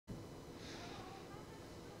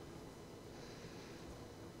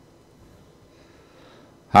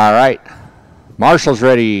All right, Marshall's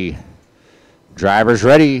ready. Driver's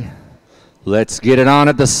ready. Let's get it on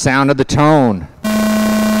at the sound of the tone.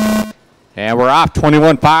 And we're off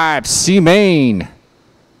 21-5, C-Main.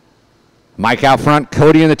 Mike out front,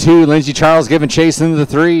 Cody in the 2, Lindsey Charles giving chase into the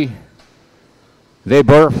 3. They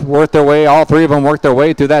both worked their way, all three of them worked their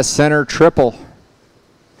way through that center triple.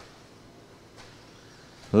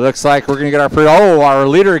 Looks like we're going to get our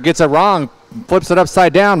leader gets it wrong, flips it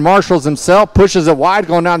upside down. Marshall's himself, pushes it wide,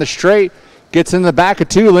 going down the straight, gets in the back of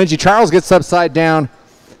 2. Lindsey Charles gets upside down.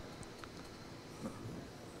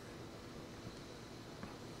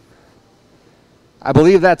 I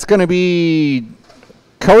believe that's going to be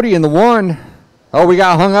Cody in the 1. Oh, we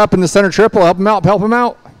got hung up in the center triple. Help him out, help him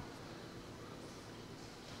out.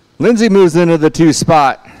 Lindsey moves into the 2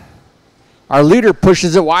 spot. Our leader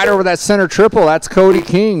pushes it wide over that center triple. That's Cody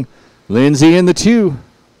King. Lindsey in the 2.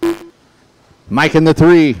 Mike in the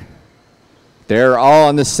 3. They're all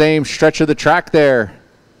on the same stretch of the track there.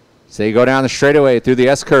 So they go down the straightaway through the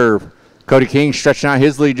S-curve. Cody King stretching out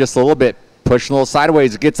his lead just a little bit. Pushing a little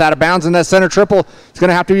sideways. It gets out of bounds in that center triple. It's going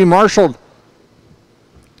to have to be marshaled.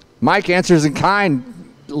 Mike answers in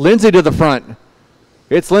kind. Lindsey to the front.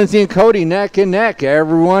 It's Lindsey and Cody neck and neck.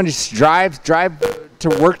 Everyone just drive to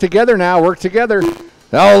work together now. Work together.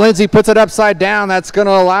 Oh, Lindsey puts it upside down. That's going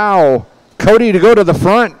to allow Cody to go to the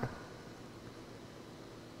front.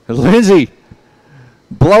 Lindsey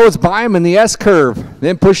blows by him in the S-curve.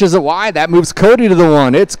 Then pushes it wide. That moves Cody to the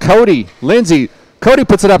 1. It's Cody. Lindsey. Cody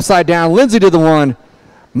puts it upside down. Lindsey to the 1.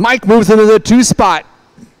 Mike moves into the 2 spot.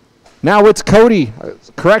 Now it's Cody.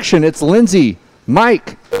 Correction, it's Lindsey,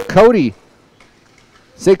 Mike, Cody.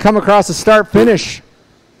 So they come across the start finish.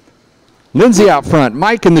 Lindsey out front.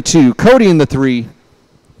 Mike in the 2. Cody in the 3.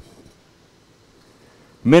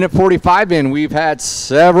 Minute 45 in. We've had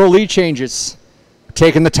several lead changes.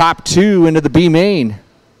 Taking the top 2 into the B main.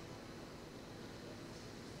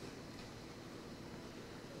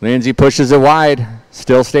 Lindsey pushes it wide,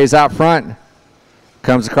 still stays out front.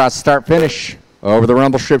 Comes across the start finish. Over the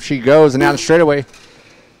rumble strip she goes and down the straightaway.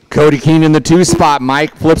 Cody King in the 2 spot.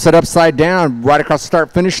 Mike flips it upside down right across the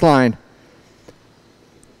start finish line.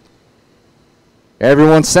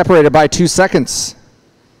 Everyone's separated by 2 seconds.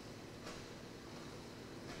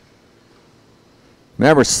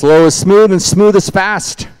 Remember, slow is smooth and smooth is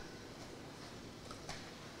fast.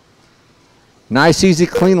 Nice, easy,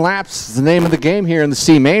 clean laps is the name of the game here in the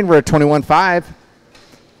C-Main. We're at 21-5.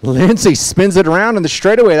 Lindsey spins it around in the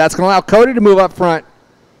straightaway. That's going to allow Cody to move up front.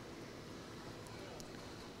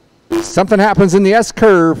 Something happens in the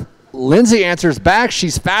S-curve. Lindsey answers back.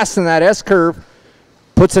 She's fast in that S-curve.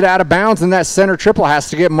 Puts it out of bounds, and that center triple has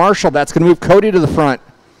to get marshaled. That's going to move Cody to the front.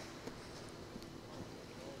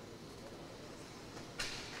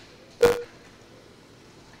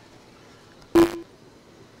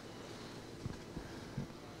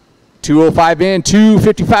 .205 in,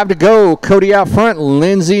 2:55 to go. Cody out front.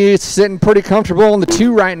 Lindsey sitting pretty comfortable in the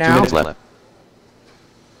 2 right now. 2 minutes left.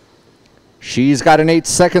 She's got an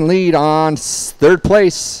 8-second lead on 3rd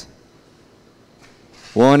place.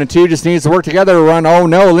 1 and 2 just needs to work together to run. Oh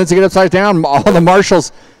no, Lindsey gets upside down. All the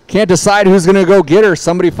marshals can't decide who's going to go get her.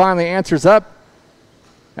 Somebody finally answers up.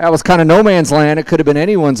 That was kind of no man's land. It could have been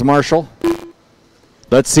anyone's marshal.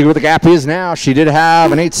 Let's see what the gap is now. She did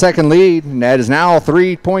have an 8-second lead, and that is now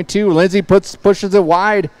 3.2. Lindsey pushes it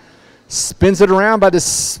wide, spins it around by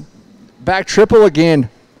this back triple again.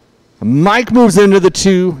 Mike moves into the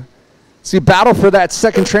 2. See, battle for that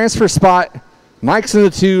second transfer spot. Mike's in the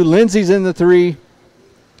 2, Lindsey's in the 3.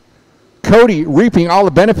 Cody reaping all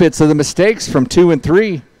the benefits of the mistakes from 2 and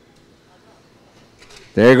 3.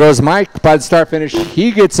 There goes Mike by the start finish.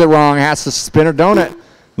 He gets it wrong, has to spin a donut.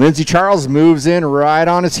 Lindsey Charles moves in right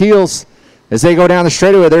on his heels as they go down the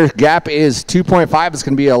straightaway. Their gap is 2.5. It's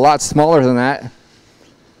going to be a lot smaller than that.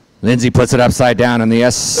 Lindsey puts it upside down in the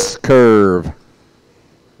S-curve.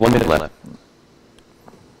 1 minute left.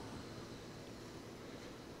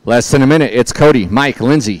 Less than a minute. It's Cody, Mike,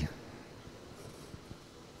 Lindsey.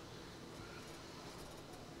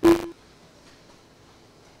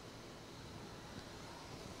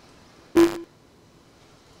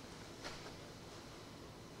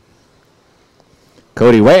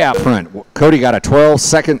 Cody way out front. Cody got a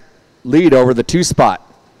 12-second lead over the 2 spot.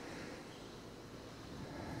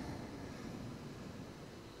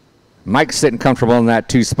 Mike's sitting comfortable in that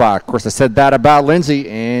 2 spot. Of course, I said that about Lindsey,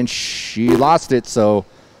 and she lost it, so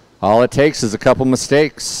all it takes is a couple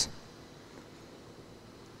mistakes.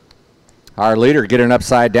 Our leader getting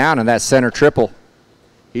upside down in that center triple.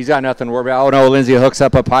 He's got nothing to worry about. Oh, no, Lindsey hooks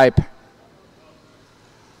up a pipe.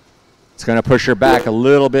 It's going to push her back a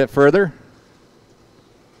little bit further.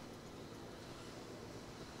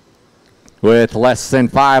 with less than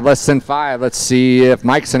five. Let's see if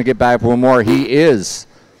Mike's going to get back one more. He is.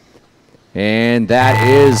 And that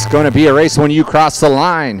is going to be a race when you cross the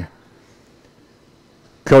line.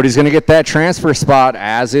 Cody's going to get that transfer spot,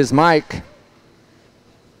 as is Mike.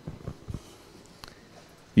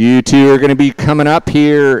 You two are going to be coming up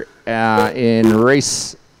here in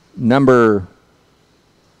race number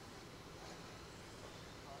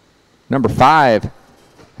 5.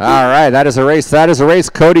 All right, that is a race.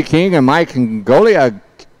 Cody King and Mike Ngolia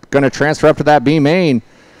going to transfer up to that B main.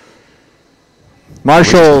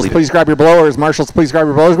 Marshals, please grab your blowers. We're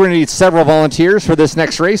going to need several volunteers for this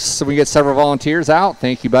next race, so we can get several volunteers out.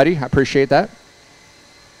 Thank you, buddy. I appreciate that.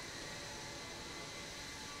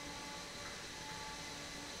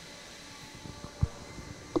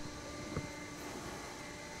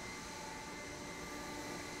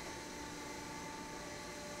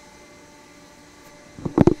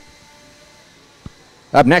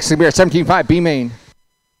 Up next, we are 17.5 B main.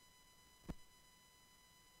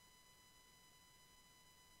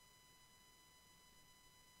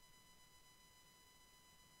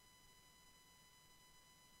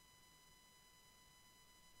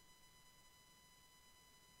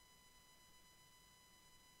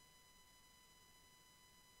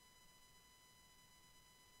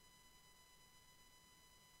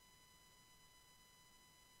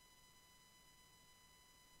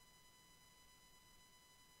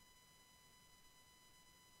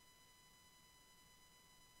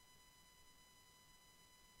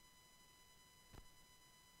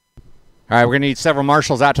 All right, we're going to need several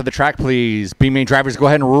marshals out to the track, please. B-main drivers, go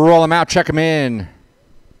ahead and roll them out. Check them in.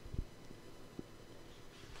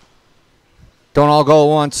 Don't all go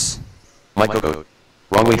at once. Michael,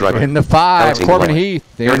 wrongly driver. In the 5, Corbin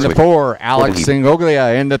Heath. In the 4, Alex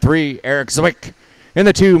Ingoglia. In the 3, Eric Zwick. In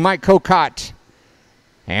the 2, Mike Kokot.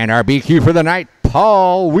 And our BQ for the night,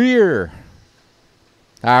 Paul Weir.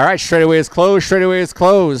 All right, straightaway is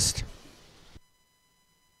closed.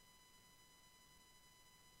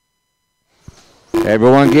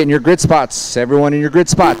 Everyone get in your grid spots. Everyone in your grid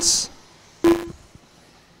spots.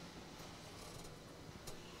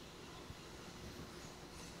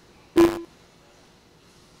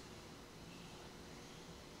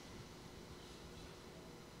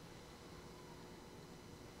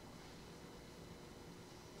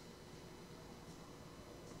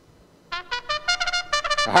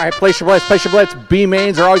 All right, place your blitz. B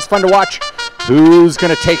mains are always fun to watch. Who's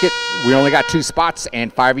going to take it? We only got 2 spots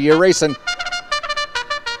and 5 of you racing.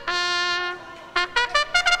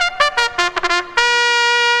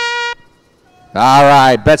 All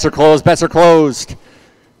right, bets are closed.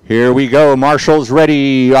 Here we go. Marshall's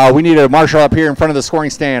ready. We need a marshal up here in front of the scoring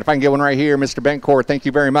stand. If I can get one right here, Mr. Bencourt, thank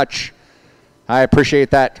you very much. I appreciate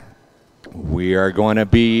that. We are going to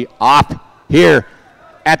be off here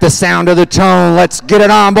at the sound of the tone. Let's get it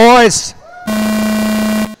on, boys.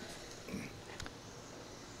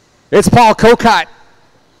 It's Paul Kokot.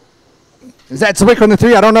 Is that Zwick on the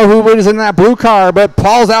 3? I don't know who is in that blue car, but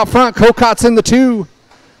Paul's out front. Kokot's in the 2.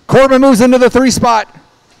 Corbin moves into the 3 spot.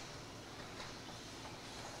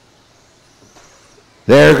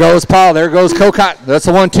 There goes Paul. There goes Kokot. That's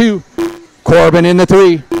the 1-2. Corbin in the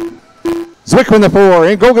 3. Zwick in the 4.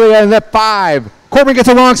 And Goglia in the 5. Corbin gets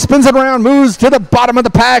along, spins it around, moves to the bottom of the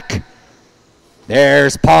pack.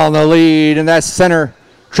 There's Paul in the lead, and that's center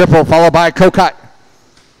triple followed by Kokot.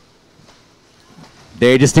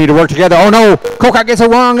 They just need to work together. Oh no, Kokot gets it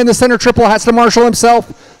wrong in the center triple, has to marshal himself.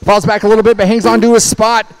 Falls back a little bit, but hangs on to his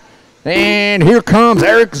spot. And here comes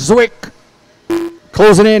Eric Zwick.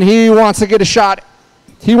 Closing in, he wants to get a shot.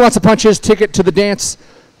 He wants to punch his ticket to the dance.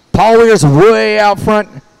 Paul Weir's way out front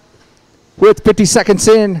with 50 seconds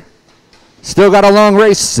in. Still got a long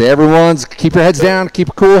race. Everyone's keep your heads down, keep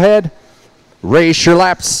a cool head. Race your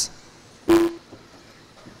laps.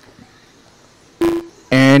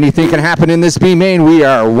 Anything can happen in this B main. We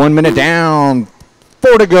are 1 minute down.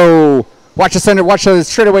 4 to go. Watch the center. Watch the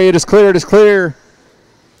straightaway. It is clear.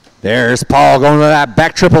 There's Paul going to that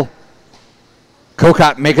back triple.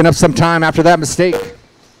 Kokot making up some time after that mistake.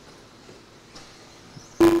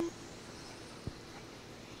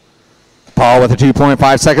 Paul with a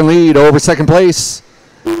 2.5 second lead over second place.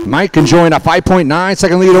 Mike enjoying a 5.9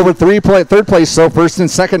 second lead over third place. So first and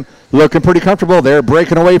second looking pretty comfortable. They're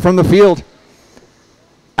breaking away from the field.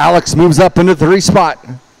 Alex moves up into the 3 spot.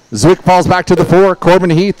 Zwick falls back to the 4. Corbin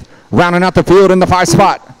Heath rounding out the field in the 5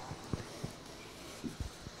 spot.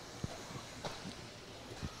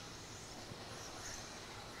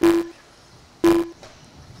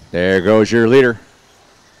 There goes your leader.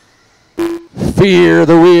 Fear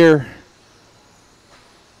the Weir.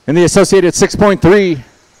 And the associated 6.3.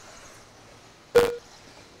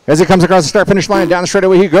 As he comes across the start-finish line, down the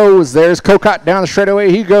straightaway he goes. There's Kokot down the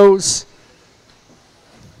straightaway he goes.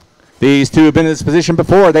 These two have been in this position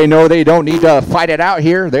before. They know they don't need to fight it out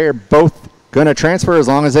here. They're both going to transfer as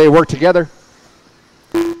long as they work together.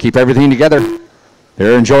 Keep everything together.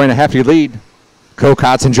 They're enjoying a hefty lead.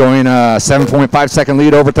 Kokot's enjoying a 7.5 second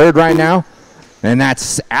lead over third right now. And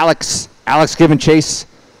that's Alex. Alex giving chase,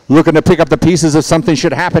 looking to pick up the pieces if something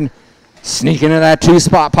should happen. Sneak into that 2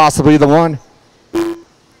 spot, possibly the 1.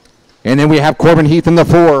 And then we have Corbin Heath in the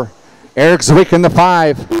 4. Eric Zwick in the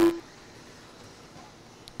 5.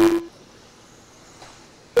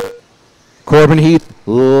 Corbin Heath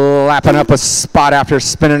lapping up a spot after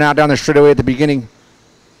spinning out down the straightaway at the beginning.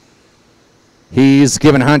 He's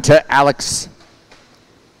giving hunt to Alex.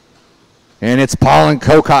 And it's Paul and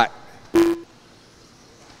Kokot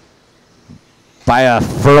by a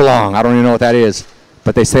furlong. I don't even know what that is,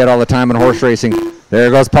 but they say it all the time in horse racing. There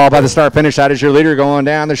goes Paul by the start finish. That is your leader going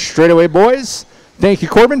down the straightaway, boys. Thank you,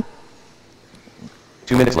 Corbin.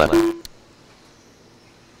 2 minutes left.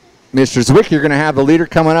 Mr. Zwick, you're going to have the leader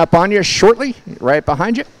coming up on you shortly, right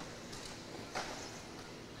behind you.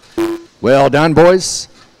 Well done, boys.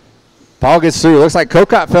 Paul gets through. Looks like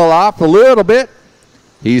Kokot fell off a little bit.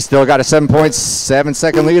 He's still got a 7.7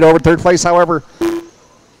 second lead over third place, however.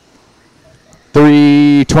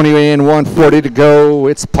 3:20 and 1:40 to go.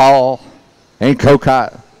 It's Paul and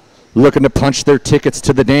Kokot looking to punch their tickets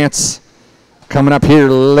to the dance. Coming up here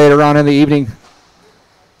later on in the evening.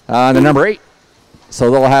 The number 8. So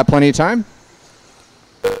they'll have plenty of time.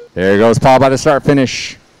 There goes Paul by the start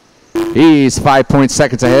finish. He's 5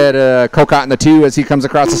 seconds ahead of Kokot in the 2 as he comes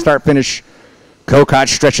across the start finish. Kokot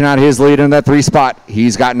stretching out his lead in that 3 spot.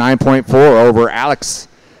 He's got 9.4 over Alex.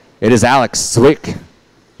 It is Alex, Zwick,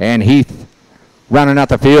 and Heath rounding out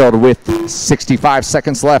the field with 65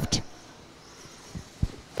 seconds left.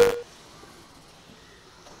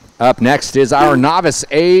 Up next is our Novice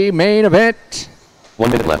A main event.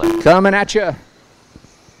 1 minute left. Coming at you.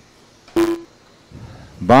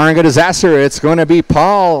 Barring a disaster, it's going to be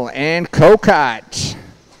Paul and Kokot.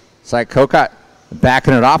 It's like Kokot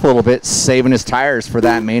backing it off a little bit, saving his tires for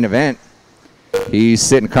that main event. He's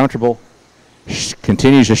sitting comfortable.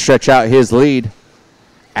 Continues to stretch out his lead,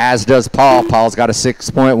 as does Paul. Paul's got a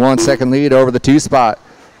 6.1 second lead over the 2 spot.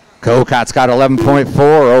 Kokot's got 11.4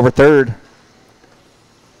 over third.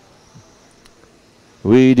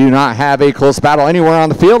 We do not have a close battle anywhere on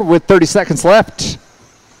the field with 30 seconds left.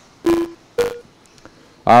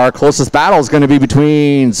 Our closest battle is going to be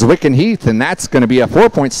between Zwick and Heath, and that's going to be a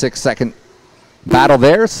 4.6 second battle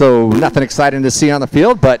there, so nothing exciting to see on the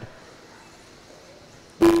field, but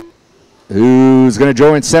who's going to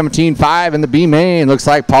join 17.5 in the B main? Looks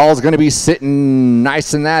like Paul's going to be sitting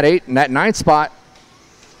nice in that 8 and that 9 spot,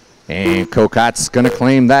 and Kokot's going to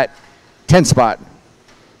claim that 10 spot.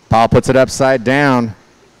 Paul puts it upside down.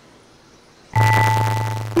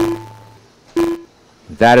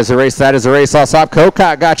 That is a race. That is a race. I'll stop.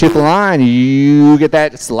 Kokot got you at the line. You get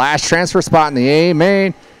that last transfer spot in the A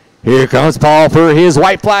main. Here comes Paul for his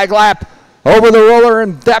white flag lap over the roller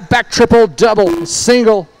and that back triple, double,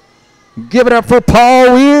 single. Give it up for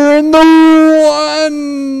Paul Weir in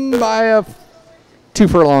the 1 by 2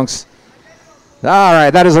 furlongs. All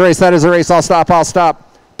right, that is a race. That is a race. I'll stop. I'll stop.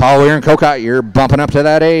 Paul Weir and Kokot, you're bumping up to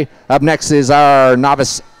that A. Up next is our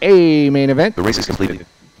Novice A main event. The race is completed.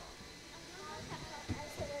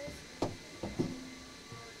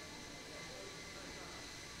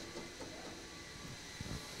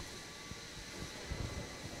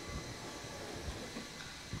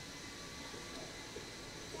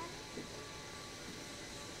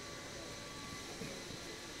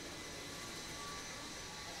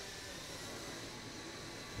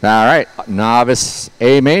 All right, Novice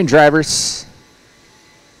A main drivers,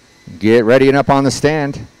 get ready and up on the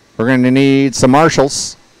stand. We're going to need some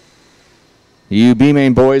marshals. You B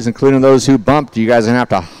main boys, including those who bumped, you guys are going to have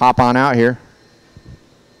to hop on out here.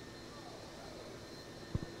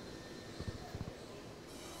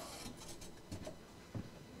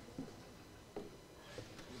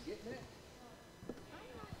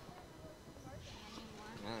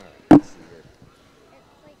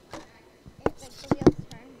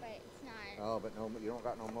 Oh, but no, you don't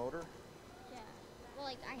got no motor? Yeah. Well,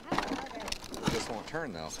 like, I have a motor. This won't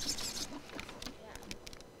turn, though.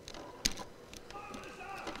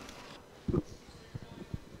 Yeah.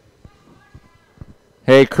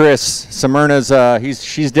 Hey, Chris, Smyrna's,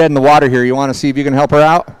 she's dead in the water here. You want to see if you can help her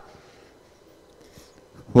out?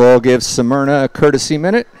 We'll give Smyrna a courtesy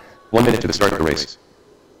minute. 1 minute to the start of the race.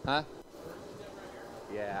 Huh?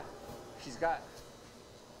 Yeah.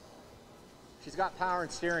 She's got power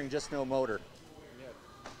and steering, just no motor.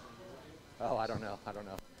 Oh, I don't know.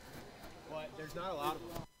 But there's not a lot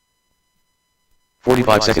of them.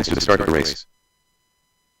 45 seconds to the start of the race.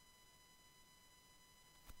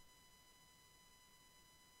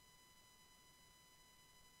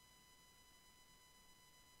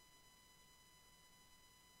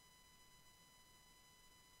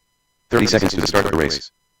 Thirty seconds to the start of the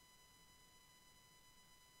race.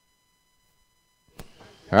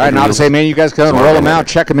 All right, now to say, man, you guys go and roll them out,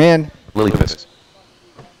 check them in. Lily Pist.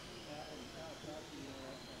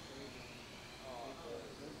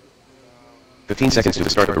 15 seconds to the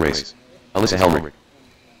start of the race. Alyssa Helmer.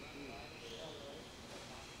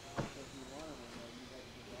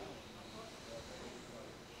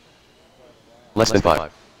 Less than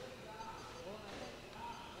 5.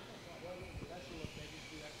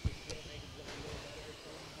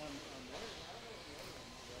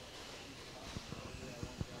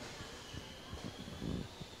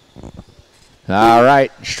 All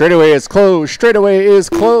right, straightaway is closed. Straightaway is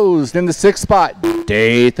closed in the 6th spot.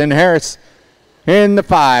 Dathan Harris. In the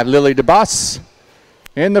 5, Lily DeBoss.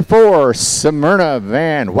 In the 4, Smyrna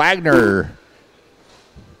Van Wagner.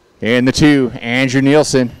 In the 2, Andrew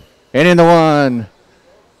Nielsen. And in the 1,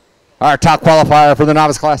 our top qualifier for the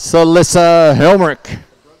novice class, Alyssa Helmrich.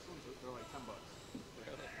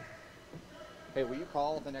 Hey, will you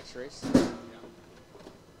call the next race? I thought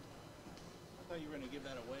you were going to give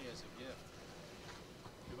that away as a gift.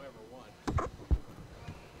 Whoever won.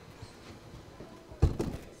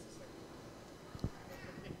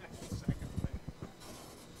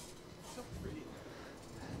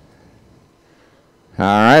 All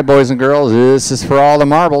right, boys and girls, this is for all the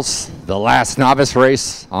marbles. The last novice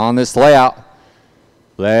race on this layout.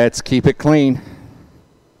 Let's keep it clean.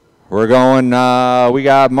 We're going, we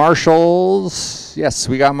got marshals. Yes,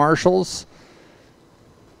 we got marshals.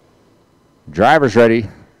 Drivers ready.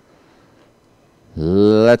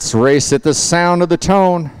 Let's race at the sound of the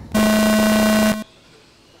tone.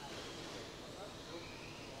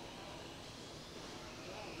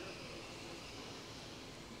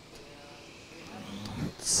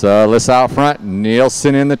 So Alyssa out front,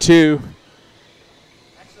 Nielsen in the 2.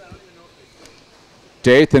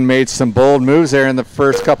 Dathan made some bold moves there in the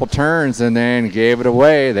first couple turns and then gave it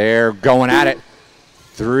away. They're going at it.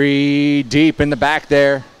 3 deep in the back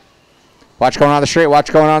there. Watch going on the straight,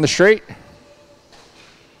 watch going on the straight.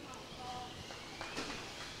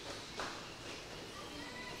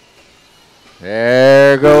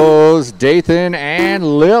 There goes Dathan and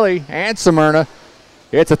Lily and Smyrna.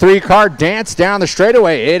 It's a 3-car dance down the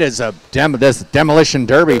straightaway. It is a this demolition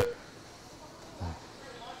derby.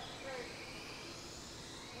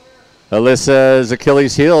 Alyssa's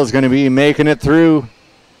Achilles heel is going to be making it through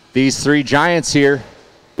these 3 giants here.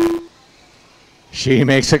 She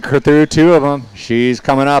makes it through 2 of them. She's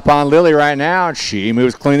coming up on Lily right now, and she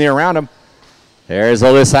moves cleanly around them. There's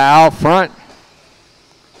Alyssa out front.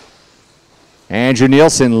 Andrew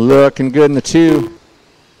Nielsen looking good in the 2.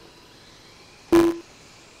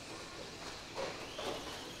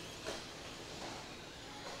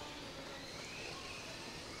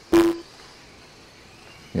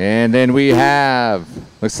 And then we have,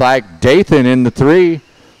 looks like Dathan in the 3,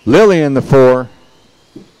 Lily in the 4.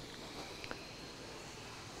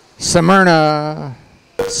 Samara,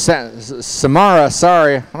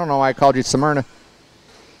 sorry, I don't know why I called you Smyrna.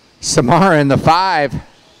 Samara in the 5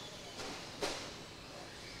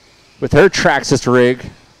 with her Traxxas rig.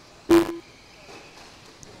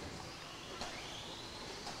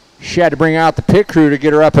 She had to bring out the pit crew to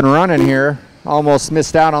get her up and running here. Almost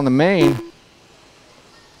missed out on the main.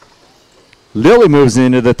 Lily moves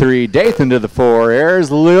into the 3, Dathan to the 4.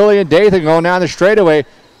 There's Lily and Dathan going down the straightaway.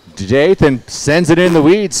 Dathan sends it in the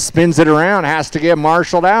weeds, spins it around, has to get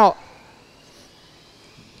marshaled out.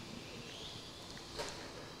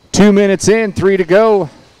 2 minutes in, 3 to go.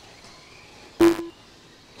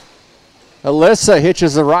 Alyssa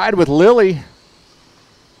hitches a ride with Lily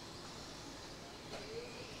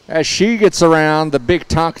as she gets around the big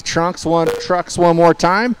trucks one more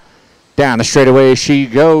time. Down the straightaway she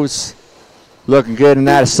goes. Looking good in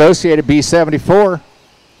that Associated B74.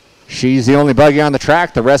 She's the only buggy on the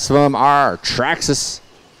track. The rest of them are Traxxas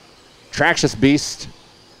Beast.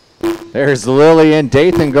 There's Lily and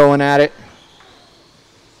Dathan going at it.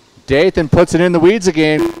 Dathan puts it in the weeds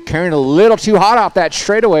again, carrying a little too hot off that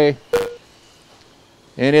straightaway.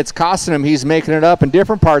 And it's costing him. He's making it up in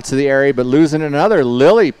different parts of the area, but losing another.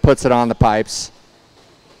 Lily puts it on the pipes.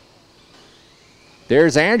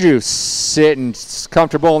 There's Andrew sitting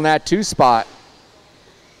comfortable in that 2 spot.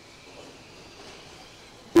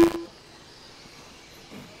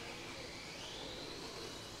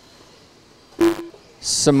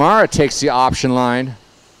 Samara takes the option line.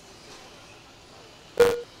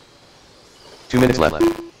 2 minutes left.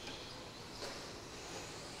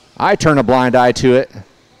 I turn a blind eye to it.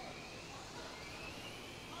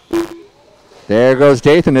 There goes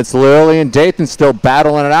Dathan. It's Lily and Dathan still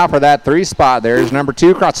battling it out for that 3 spot. There's number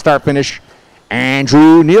 2 across start finish.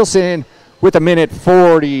 Andrew Nielsen with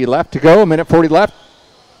 1:40 left to go. 1:40 left.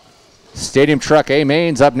 Stadium Truck A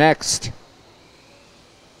Mains up next.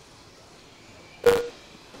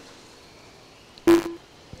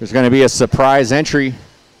 There's going to be a surprise entry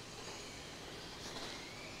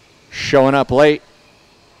showing up late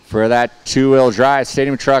for that 2-wheel drive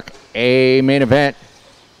Stadium Truck A main event.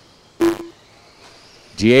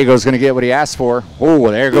 Diego's going to get what he asked for. Oh,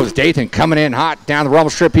 there goes Dathan coming in hot. Down the rumble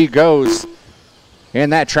strip he goes.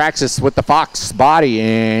 And that Traxxas with the Fox body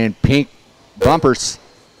and pink bumpers.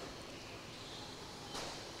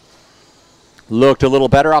 Looked a little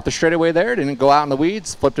better off the straightaway there. Didn't go out in the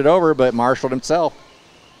weeds. Flipped it over, but marshaled himself.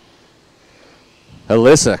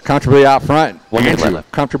 Alyssa comfortably out front. Andrew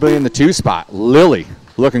comfortably in the 2 spot. Lily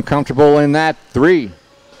looking comfortable in that 3.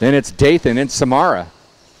 Then it's Dathan and Samara.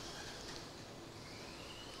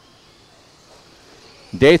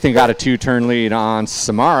 Dathan got a 2-turn lead on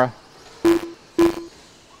Samara.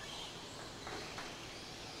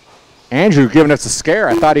 Andrew giving us a scare.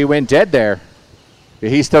 I thought he went dead there.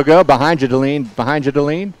 Did he still go? Behind you, Deline. Behind you,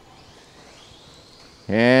 Deline.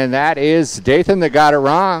 And that is Dathan that got it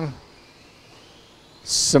wrong.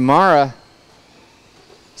 Samara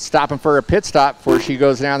stopping for a pit stop before she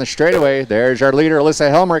goes down the straightaway. There's our leader,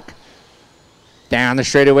 Alyssa Helmrich. Down the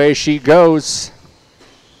straightaway she goes.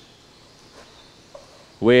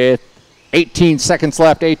 With 18 seconds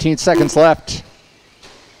left, 18 seconds left.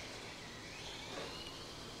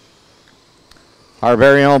 Our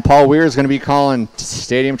very own Paul Weir is going to be calling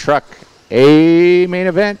Stadium Truck A main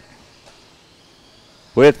event.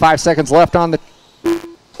 With 5 seconds left on the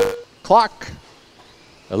clock.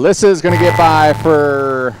 Alyssa is going to get by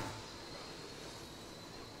for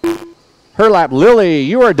her lap. Lily,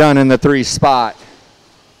 you are done in the 3 spot.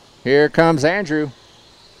 Here comes Andrew.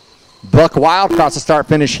 Buck Wild across the start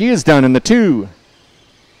finish. He is done in the 2.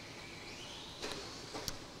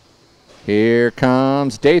 Here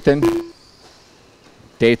comes Dathan.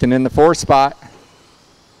 Dathan in the 4 spot.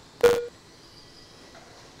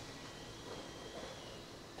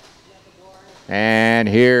 And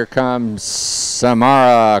here comes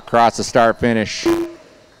Samara across the start finish.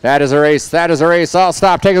 That is a race. That is a race. I'll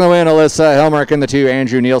stop taking the win. Alyssa Helmrich in the 2.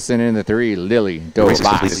 Andrew Nielsen in the 3. Lily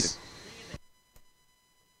Dobas.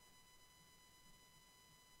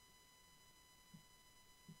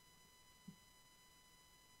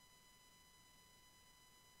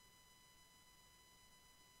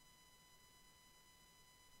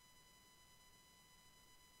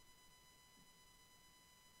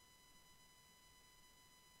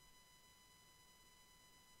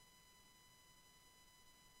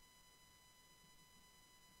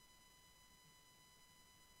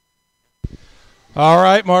 All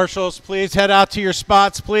right, marshals, please head out to your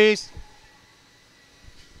spots, please.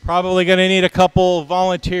 Probably going to need a couple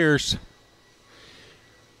volunteers.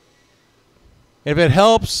 If it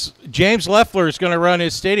helps, James Leffler is going to run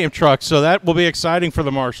his stadium truck, so that will be exciting for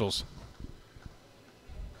the marshals.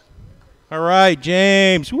 All right,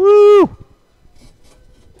 James. Woo!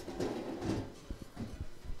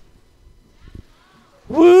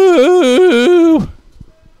 Woo!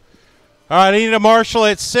 All right, I need a marshal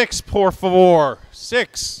at 6, por favor.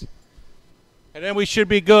 6. And then we should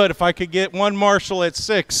be good if I could get one marshal at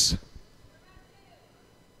 6.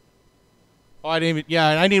 Oh, I didn't even,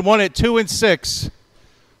 yeah, I need one at 2 and 6.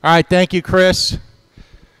 All right, thank you, Chris.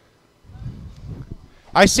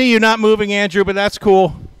 I see you not moving, Andrew, but that's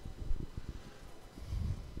cool.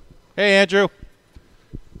 Hey, Andrew.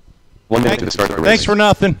 1 minute to the start of the race. Thanks for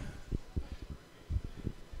nothing.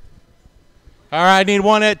 All right, I need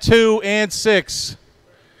one at 2 and 6.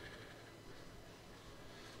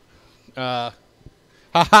 I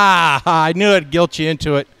knew I'd guilt you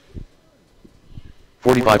into it.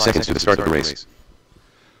 45 seconds to the start of the race.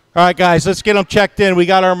 All right, guys, let's get them checked in. We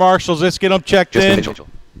got our marshals. Let's get them checked Justin in. Mitchell.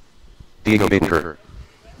 Diego Baker.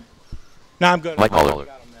 No, I'm good. Mike I Pollard.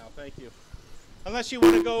 got 'em now. Thank you. Unless you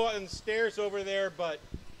want to go on the stairs over there, but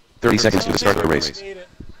 30 seconds to the start of the race.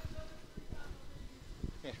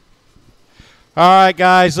 All right,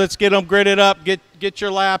 guys, let's get them gridded up. Get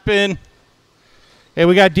your lap in. Hey,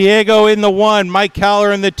 we got Diego in the 1, Mike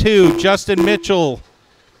Caller in the 2, Justin Mitchell.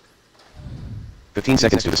 15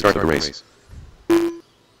 seconds to the start of the race.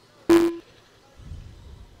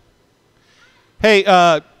 Hey,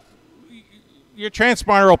 your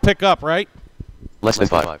transponder will pick up, right? Less than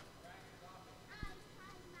 5.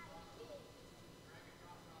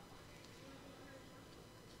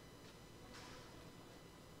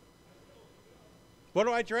 What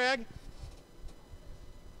do I drag?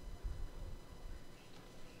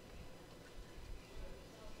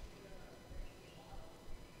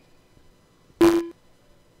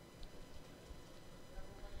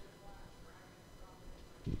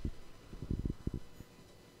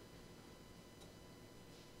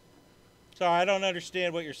 Sorry, I don't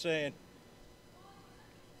understand what you're saying.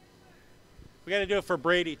 We got to do it for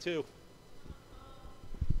Brady, too.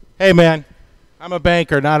 Hey, man, I'm a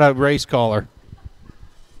banker, not a race caller.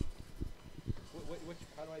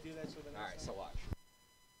 How do I do that? All right, so watch.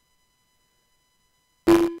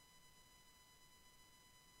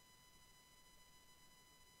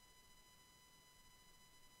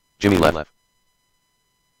 Jimmy left.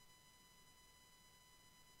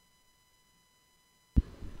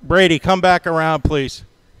 Brady, come back around, please.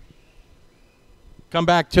 Come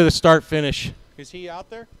back to the start finish. Is he out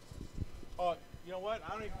there? Oh, you know what? I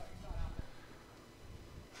don't even.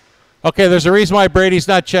 Okay, there's a reason why Brady's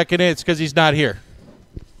not checking in. It's because he's not here.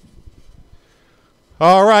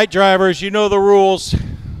 All right, drivers, you know the rules.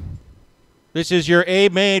 This is your A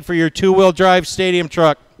main for your two-wheel drive stadium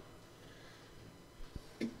truck.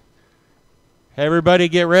 Everybody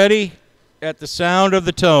get ready at the sound of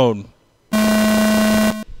the tone.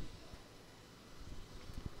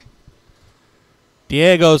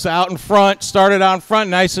 Diego's out in front, started out in front,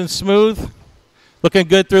 nice and smooth. Looking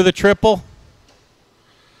good through the triple.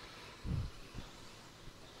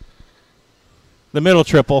 The middle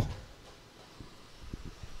triple.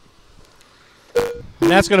 And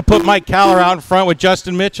that's going to put Mike Caller out in front with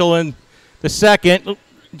Justin Mitchell in the second.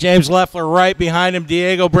 James Leffler right behind him.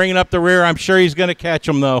 Diego bringing up the rear. I'm sure he's going to catch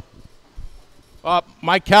him, though. Oh,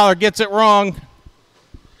 Mike Caller gets it wrong.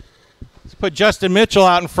 Let's put Justin Mitchell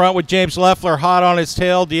out in front with James Leffler hot on his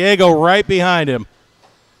tail. Diego right behind him.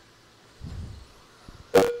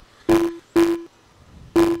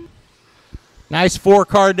 Nice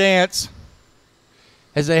four-car dance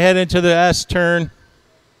as they head into the S turn.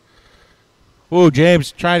 Ooh,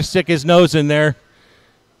 James trying to stick his nose in there.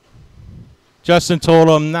 Justin told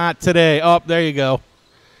him, not today. Oh, there you go.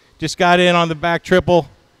 Just got in on the back triple.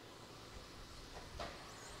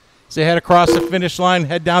 As they head across the finish line,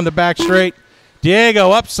 head down the back straight.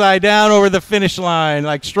 Diego upside down over the finish line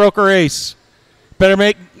like stroker ace.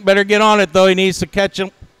 Better get on it, though. He needs to catch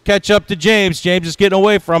up to James. James is getting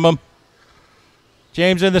away from him.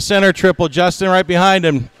 James in the center triple. Justin right behind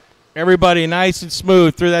him. Everybody nice and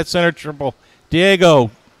smooth through that center triple. Diego,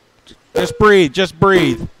 just breathe, just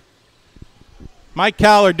breathe. Mike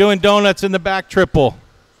Caller doing donuts in the back triple.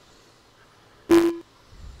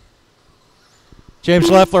 James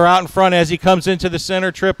Leffler out in front as he comes into the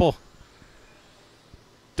center triple.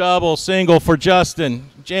 Double single for Justin.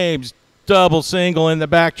 James, double single in the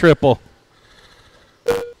back triple.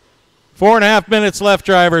 4.5 minutes left,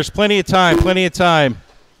 drivers. Plenty of time, plenty of time.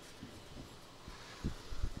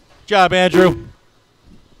 Good job, Andrew.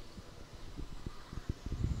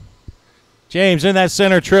 James in that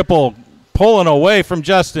center triple, pulling away from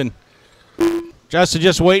Justin. Justin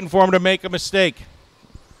just waiting for him to make a mistake.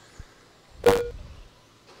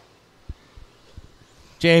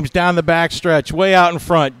 James down the back stretch, way out in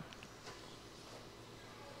front.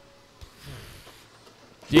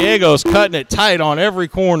 Diego's cutting it tight on every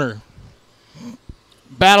corner.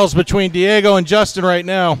 Battles between Diego and Justin right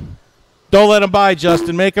now. Don't let him by,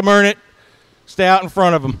 Justin. Make him earn it. Stay out in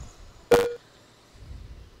front of him.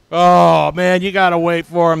 Oh, man, you got to wait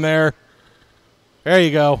for him there. There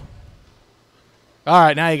you go. All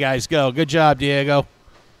right, now you guys go. Good job, Diego.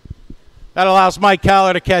 That allows Mike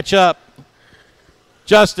Caller to catch up.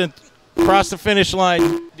 Justin across the finish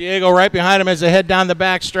line. Diego right behind him as they head down the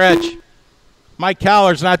back stretch. Mike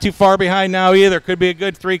Caller's not too far behind now either. Could be a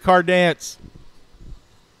good three-car dance.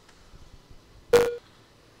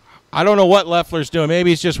 I don't know what Leffler's doing. Maybe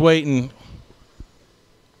he's just waiting.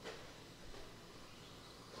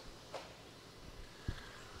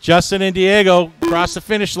 Justin and Diego cross the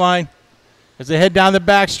finish line as they head down the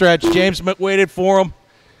backstretch. James waited for him.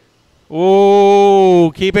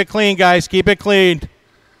 Ooh, keep it clean, guys. Keep it clean.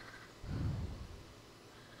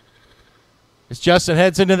 As Justin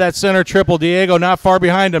heads into that center triple, Diego not far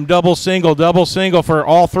behind him. Double single for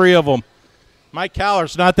all three of them. Mike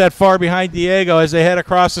Caller's not that far behind Diego as they head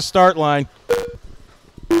across the start line.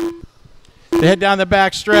 They head down the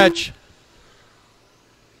back stretch.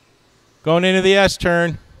 Going into the S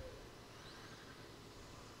turn.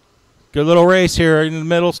 Good little race here in the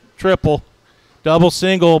middle triple. Double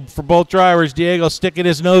single for both drivers. Diego sticking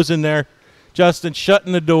his nose in there. Justin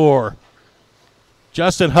shutting the door.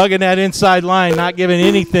 Justin hugging that inside line, not giving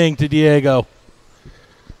anything to Diego.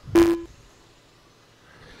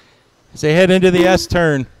 As they head into the S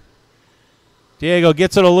turn. Diego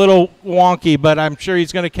gets it a little wonky, but I'm sure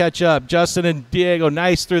he's going to catch up. Justin and Diego,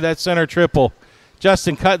 nice through that center triple.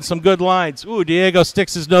 Justin cutting some good lines. Ooh, Diego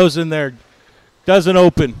sticks his nose in there. Doesn't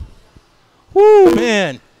open. Woo,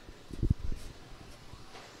 man.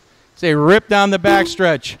 They rip down the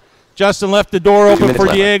backstretch. Justin left the door open for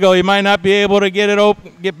Diego. He might not be able to get it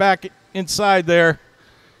open, get back inside there.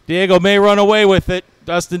 Diego may run away with it.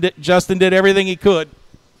 Justin did everything he could.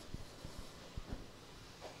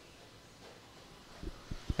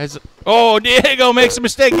 Diego makes a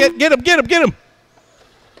mistake. Get him.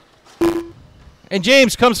 And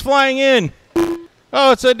James comes flying in.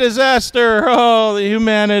 Oh, it's a disaster. Oh, the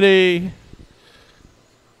humanity.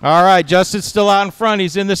 All right, Justin's still out in front.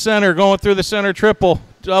 He's in the center, going through the center triple,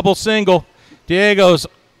 double single. Diego's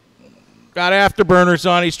got afterburners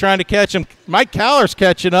on. He's trying to catch him. Mike Caller's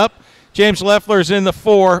catching up. James Leffler's in the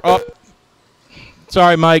 4. Oh,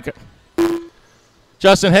 sorry, Mike.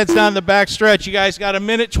 Justin heads down the back stretch. You guys got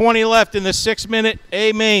 1:20 left in the 6-minute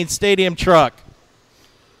A-Main Stadium Truck.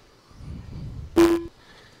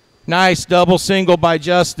 Nice double single by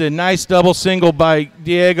Justin. Nice double single by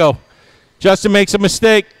Diego. Justin makes a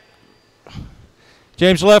mistake.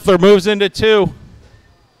 James Leffler moves into 2.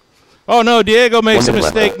 Oh, no, Diego makes a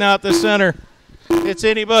mistake now at the center. It's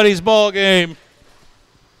anybody's ball game.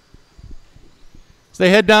 As they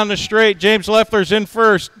head down the straight, James Leffler's in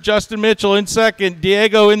first. Justin Mitchell in second.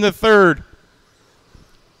 Diego in the 3rd.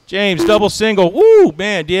 James, double single. Woo,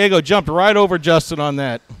 man, Diego jumped right over Justin on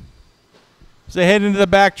that. As they head into the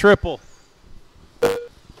back triple.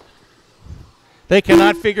 They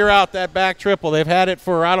cannot figure out that back triple. They've had it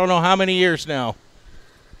for I don't know how many years now.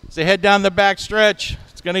 As they head down the back stretch,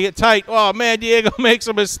 it's going to get tight. Oh, man, Diego makes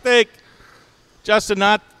a mistake. Justin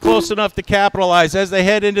not close enough to capitalize. As they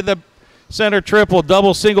head into the center triple,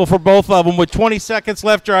 double single for both of them with 20 seconds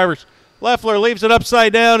left, drivers. Leffler leaves it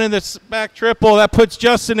upside down in the back triple. That puts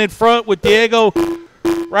Justin in front with Diego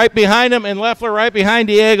right behind him and Leffler right behind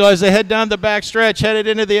Diego as they head down the back stretch, headed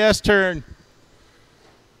into the S-turn.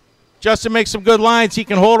 Justin makes some good lines. He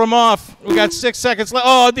can hold him off. We got 6 seconds left.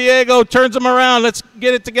 Oh, Diego turns him around. Let's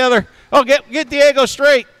get it together. Oh, get Diego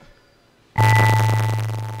straight.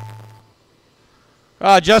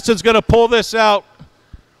 Justin's going to pull this out.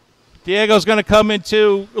 Diego's going to come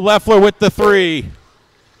into Leffler with the 3.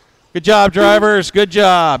 Good job, drivers. Good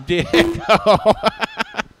job, Diego.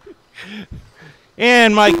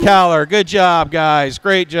 And Mike Caller. Good job, guys.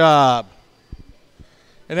 Great job.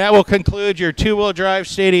 And that will conclude your 2-wheel drive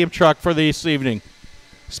stadium truck for this evening.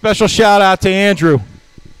 Special shout out to Andrew.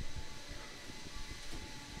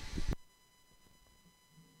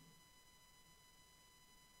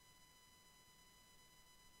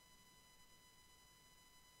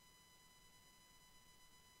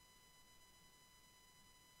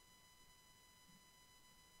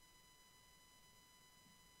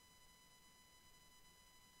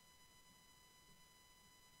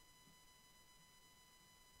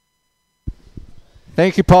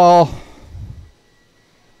 Thank you, Paul.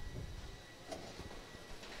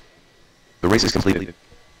 The race is completed.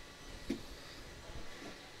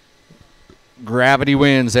 Gravity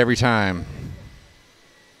wins every time.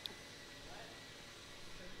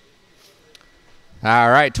 All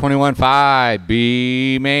right, 21-5,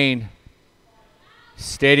 B main.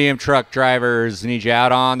 Stadium truck drivers, need you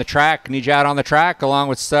out on the track. Need you out on the track along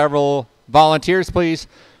with several volunteers, please.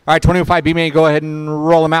 All right, 21-5, B main, go ahead and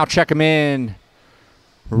roll them out, check them in.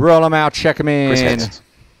 Roll them out, check them in. Chris Hens.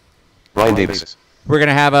 Brian Davis. We're going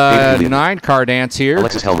to have a 9-car dance here.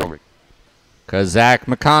 Alexis Helmer. Because Zach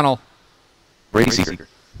McConnell Brady Seeger.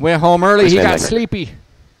 went home early. Chris He Van got Dyke. sleepy.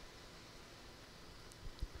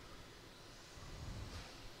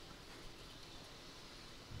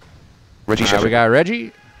 Reggie We Shepard. got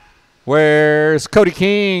Reggie. Where's Cody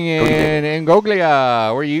King and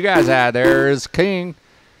Ngoglia? Where you guys at? There's King.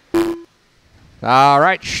 All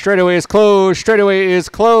right, straightaway is closed. Straightaway is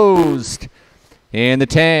closed. In the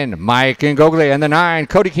 10, Mike Ngoglia. In the 9,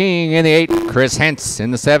 Cody King. In the 8, Chris Hentz. In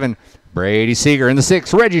the 7, Brady Seeger. In the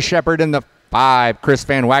 6, Reggie Shepard. In the 5, Chris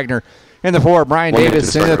Van Wagner. In the 4, Brian 1 minute to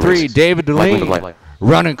Davis. the In the start of 3, races. David Light window, Delaney. light.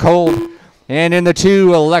 Running cold. And in the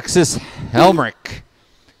 2, Alexis Helmrich.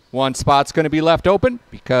 One spot's going to be left open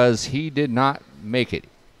because he did not make it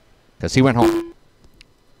because he went home.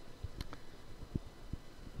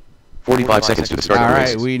 45 seconds to the start All of the right,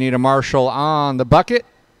 races. we need a marshal on the bucket,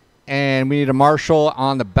 and we need a marshal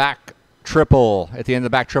on the back triple, at the end of the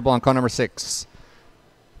back triple on cone number 6.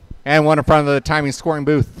 And one in front of the timing scoring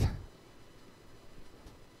booth.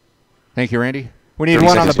 Thank you, Randy. We need 30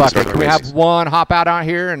 one on the seconds to the start bucket. of Can the we have races. one hop out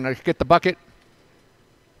here and get the bucket?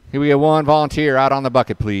 Here we get one volunteer out on the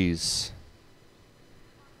bucket, please.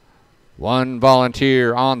 One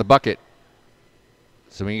volunteer on the bucket.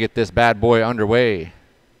 So we can get this bad boy underway.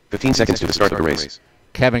 15 seconds to the start of the race.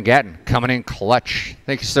 Kevin Gatton coming in clutch.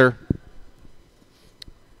 Thank you, sir.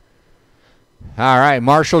 All right,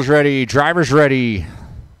 Marshall's ready. Driver's ready.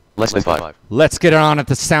 Less than 5. Let's get it on at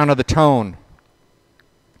the sound of the tone.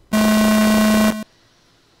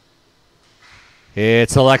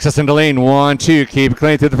 It's Alexis and Deline. 1, 2. Keep it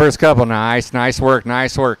clean through the first couple. Nice, nice work,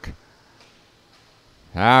 nice work.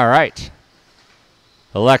 All right.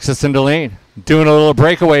 Alexis and Deline doing a little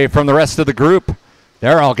breakaway from the rest of the group.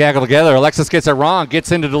 They're all gaggled together. Alexis gets it wrong,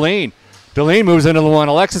 gets into Deline. Deline moves into the 1,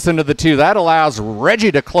 Alexis into the 2. That allows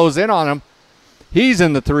Reggie to close in on him. He's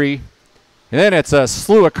in the 3. And then it's a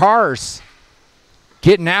slew of cars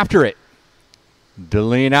getting after it.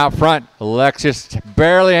 Deline out front. Alexis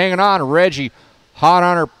barely hanging on. Reggie hot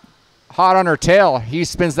on her tail. He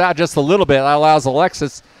spins that just a little bit. That allows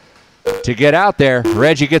Alexis to get out there.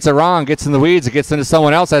 Reggie gets it wrong, gets in the weeds, it gets into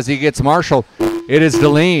someone else as he gets Marshall. It is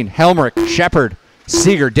Deline, Helmrich, Shepard,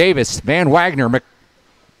 Seeger, Davis, Van Wagner,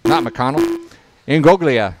 not McConnell,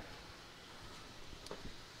 Ingoglia.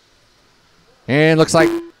 And looks like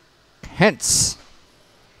Hentz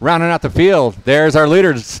rounding out the field. There's our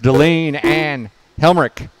leaders, Deline and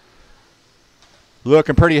Helmrich.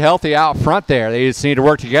 Looking pretty healthy out front there. They just need to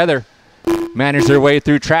work together, manage their way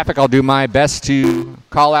through traffic. I'll do my best to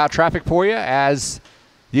call out traffic for you as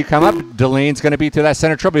you come up. Deline's going to be through that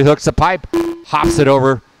center triple. He hooks the pipe, hops it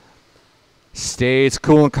over, stays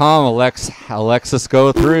cool and calm. Alexis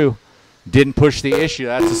go through. Didn't push the issue.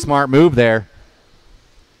 That's a smart move there.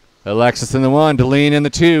 Alexis in the 1, Deline in the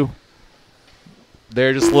 2.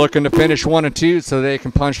 They're just looking to finish 1 and 2 so they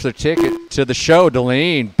can punch their ticket to the show.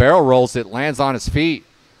 Deline barrel rolls it, lands on his feet.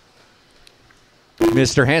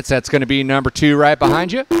 Mr. Hentz, that's going to be number 2 right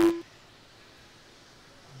behind you.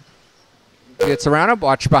 Gets around him.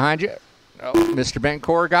 Watch behind you. Oh, Mr.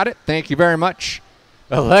 Bencor got it. Thank you very much.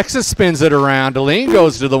 Alexis spins it around. Deline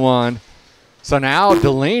goes to the 1. So now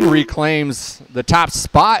Deline reclaims the top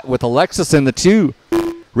spot with Alexis in the 2.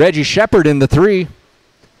 Reggie Shepard in the 3.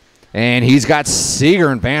 And he's got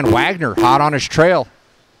Seeger and Van Wagner hot on his trail.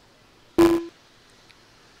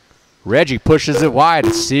 Reggie pushes it wide.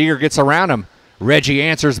 Seeger gets around him. Reggie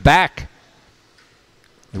answers back.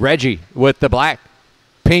 Reggie with the black,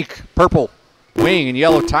 pink, purple wing and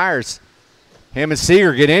yellow tires. Him and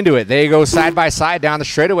Seeger get into it. They go side by side down the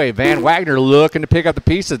straightaway. Van Wagner looking to pick up the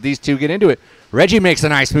pieces. These two get into it. Reggie makes a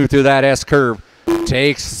nice move through that S-curve.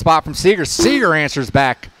 Takes the spot from Seeger. Seeger answers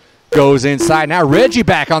back. Goes inside. Now Reggie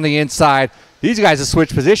back on the inside. These guys have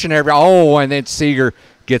switched position every. Oh, and then Seeger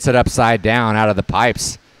gets it upside down out of the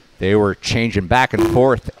pipes. They were changing back and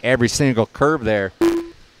forth every single curve there.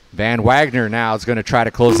 Van Wagner now is going to try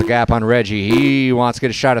to close the gap on Reggie. He wants to get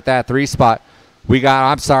a shot at that 3 spot. We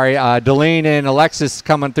got, Deline and Alexis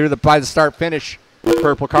coming through by the start finish.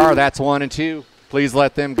 Purple car, that's 1 and 2. Please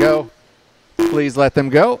let them go. Please let them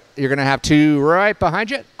go. You're going to have 2 right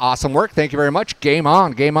behind you. Awesome work. Thank you very much. Game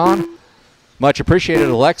on. Game on. Much appreciated.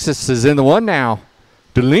 Alexis is in the 1 now.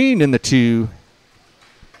 Deline in the 2.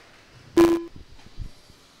 2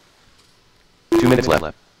 minutes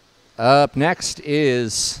left. Up next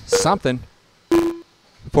is something.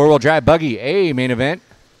 4-wheel drive buggy A main event.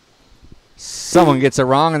 Someone gets it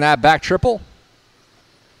wrong in that back triple.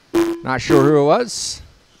 Not sure who it was.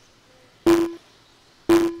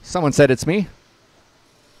 Someone said it's me.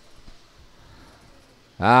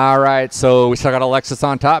 All right, so we still got Alexis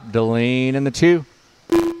on top. Deline in the 2.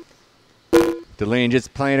 Deline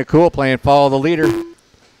just playing it cool, playing follow the leader.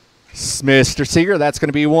 Mr. Seeger, that's going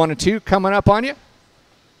to be 1 and 2 coming up on you.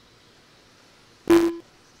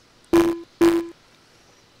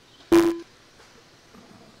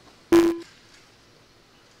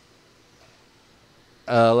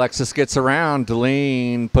 Alexis gets around.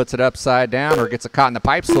 Deline puts it upside down or gets it caught in the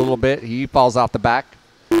pipes a little bit. He falls off the back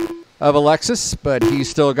of Alexis, but he's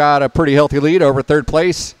still got a pretty healthy lead over 3rd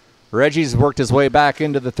place. Reggie's worked his way back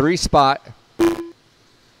into the 3 spot.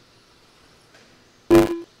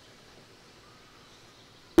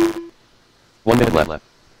 One minute left.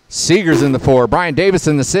 Seeger's in the 4. Brian Davis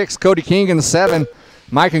in the 6. Cody King in the 7.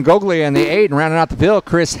 Mike Ngoglia in the 8. And rounding out the field,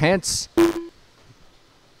 Chris Hentz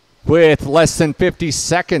with less than 50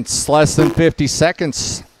 seconds. Less than 50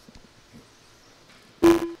 seconds.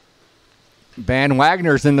 Van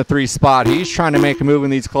Wagner's in the 3 spot. He's trying to make a move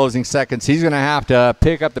in these closing seconds. He's going to have to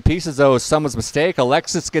pick up the pieces, though. Someone's mistake.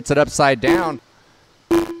 Alexis gets it upside down.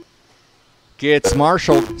 Gets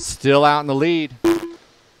marshaled. Still out in the lead.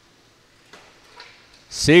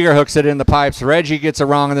 Seeger hooks it in the pipes. Reggie gets it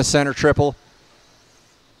wrong in the center triple.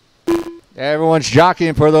 Everyone's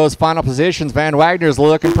jockeying for those final positions. Van Wagner's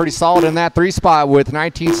looking pretty solid in that 3 spot with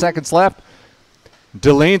 19 seconds left.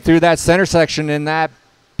 Deline through that center section in that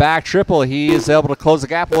back triple. He is able to close the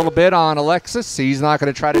gap a little bit on Alexis. He's not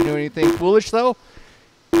going to try to do anything foolish, though.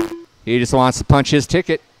 He just wants to punch his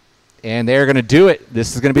ticket, and they're going to do it.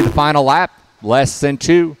 This is going to be the final lap. Less than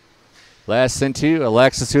 2. Less than 2.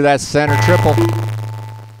 Alexis through that center triple.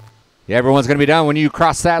 Yeah, everyone's going to be done when you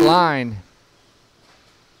cross that line.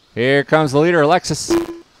 Here comes the leader, Alexis.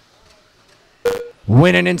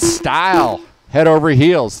 Winning in style. Head over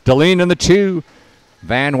heels. Deline in the 2.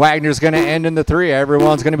 Van Wagner's going to end in the 3.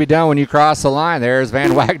 Everyone's going to be done when you cross the line. There's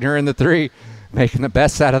Van Wagner in the 3. Making the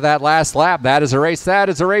best out of that last lap. That is a race. That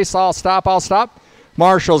is a race. I'll stop. I'll stop.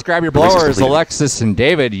 Marshals, grab your blowers. Alexis and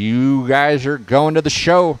David, you guys are going to the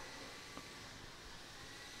show.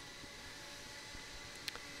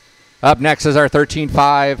 Up next is our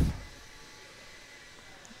 13.5.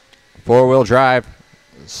 4-wheel drive.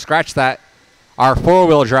 Scratch that. Our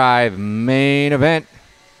 4-wheel drive main event.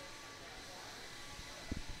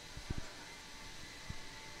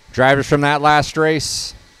 Drivers from that last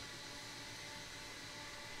race.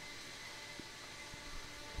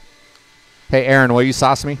 Hey, Aaron, will you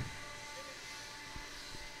sauce me?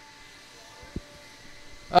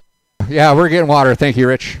 Yeah, we're getting water. Thank you,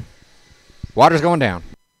 Rich. Water's going down.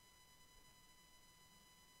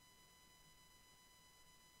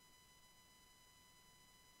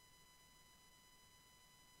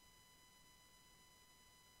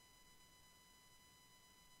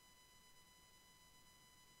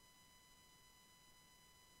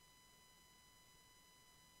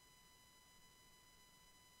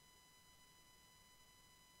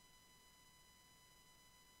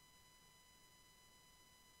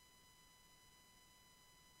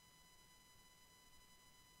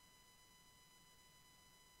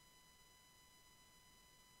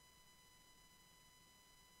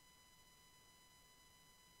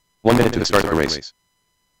 One minute to the start of the race.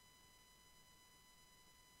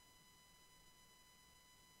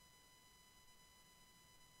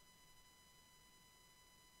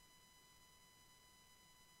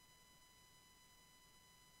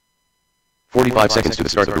 "45 seconds to the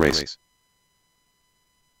start of the race.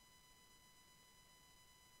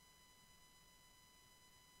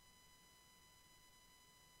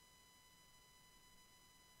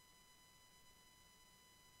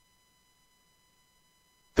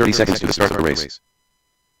 "30 seconds to the start of the race.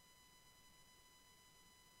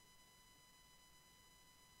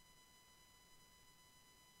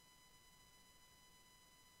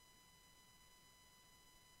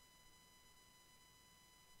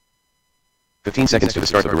 "15 seconds to the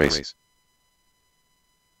start of the race.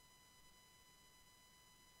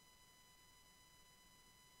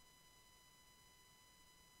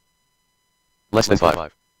 Less than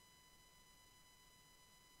 5.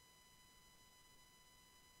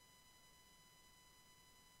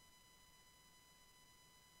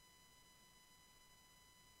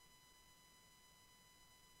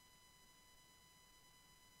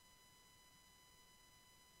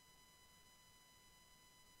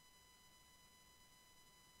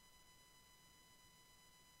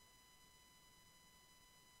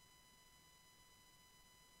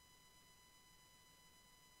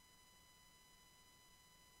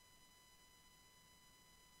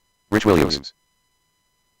 Rich Williams.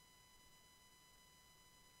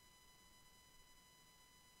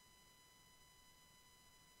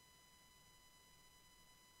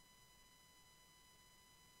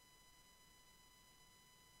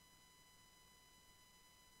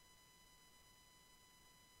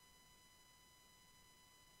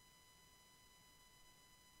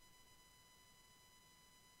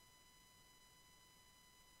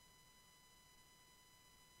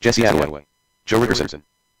 Jesse Attaway. Joe Rickerson.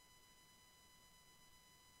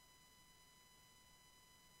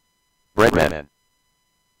 Brett Mann.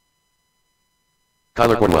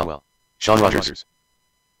 Kyler Cornwell. Sean Rogers.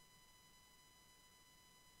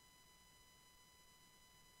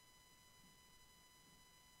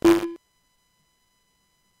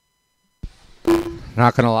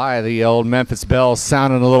 Not going to lie, the old Memphis Belle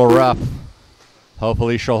sounding a little rough.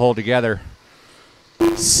 Hopefully she'll hold together.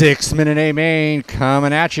 6-minute A main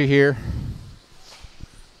coming at you here.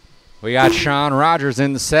 We got Sean Rogers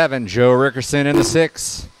in the 7, Joe Rickerson in the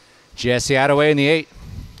 6, Jesse Attaway in the 8,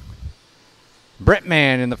 Brett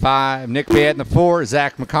Mann in the 5, Nick Bayette in the 4,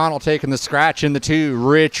 Zach McConnell taking the scratch in the 2,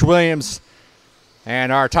 Rich Williams,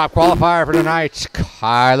 and our top qualifier for tonight,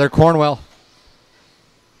 Kyler Cornwell.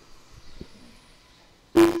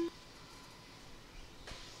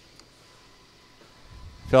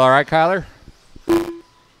 Feel all right, Kyler?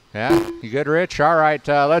 Yeah, you good, Rich? All right,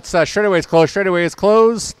 let's straightaway's closed. Straightaway is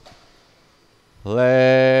closed.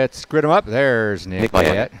 Let's grid them up. There's Nick Nick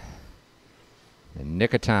Bayette. Bayette. The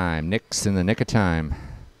nick of time. Nick's in the nick of time.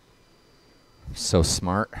 So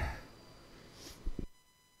smart.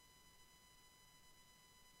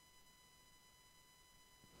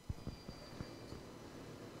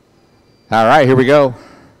 All right, here we go.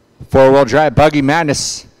 Four-wheel drive buggy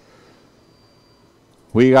madness.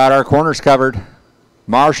 We got our corners covered.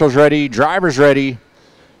 Marshall's ready. Driver's ready.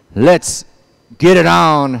 Let's get it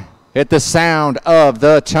on at the sound of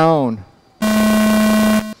the tone.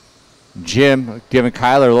 Jim giving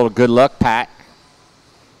Kyler a little good luck pat.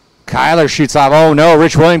 Kyler shoots off. Oh, no.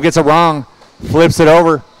 Rich Williams gets it wrong. Flips it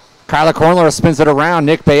over. Kyler Cornwell spins it around.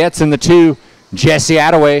 Nick Bayette's in the 2. Jesse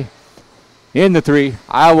Attaway in the 3.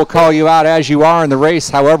 I will call you out as you are in the race.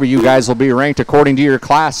 However, you guys will be ranked according to your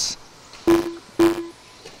class.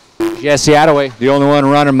 Jesse Attaway, the only one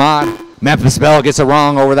running mod. Memphis Bell gets it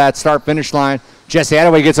wrong over that start-finish line. Jesse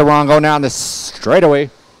Attaway gets it wrong going down the straightaway.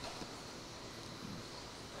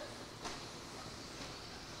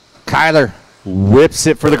 Kyler whips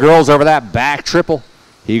it for the girls over that back triple.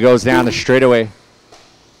 He goes down the straightaway.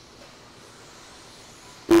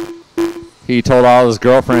 He told all his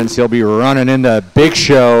girlfriends he'll be running into Big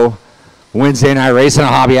Show Wednesday night racing a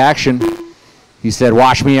hobby action. He said,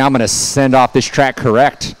 watch me, I'm going to send off this track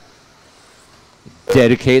correct.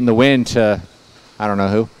 Dedicating the win to, I don't know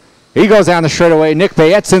who. He goes down the straightaway. Nick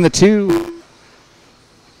Bayette's in the 2.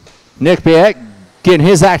 Nick Bayette getting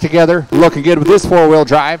his act together, looking good with his four-wheel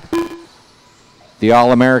drive. The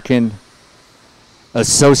All-American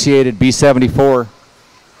Associated B74.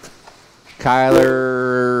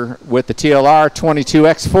 Kyler with the TLR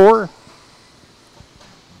 22X4.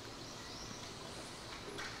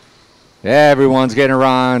 Everyone's getting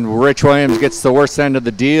around. Rich Williams gets the worst end of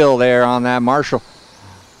the deal there on that Marshall.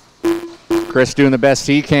 Chris doing the best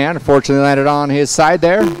he can. Fortunately landed on his side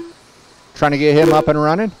there. Trying to get him up and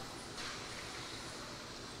running.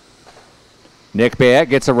 Nick Bayette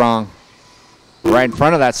gets it wrong. Right in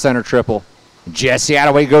front of that center triple. Jesse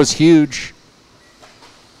Attaway goes huge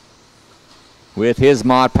with his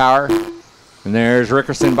mod power. And there's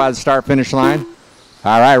Rickerson by the start-finish line.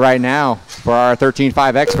 All right, right now, for our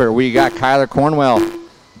 13.5 expert, we got Kyler Cornwell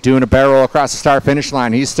doing a barrel across the start-finish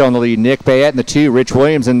line. He's still in the lead. Nick Bayette in the 2. Rich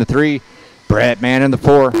Williams in the 3. Brett Mann in the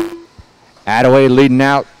 4. Attaway leading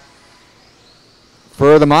out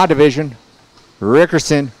for the mod division.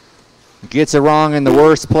 Rickerson gets it wrong in the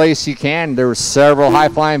worst place he can. There were several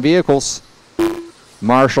high-flying vehicles.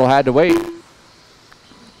 Marshall had to wait.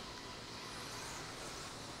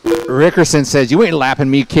 Rickerson says, you ain't lapping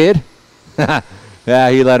me, kid. Yeah,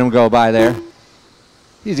 he let him go by there.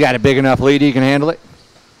 He's got a big enough lead, he can handle it.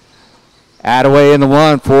 Attaway in the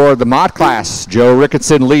 1 for the mod class. Joe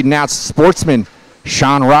Ricketson leading out Sportsman.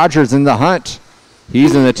 Sean Rogers in the hunt.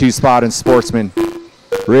 He's in the 2 spot in Sportsman.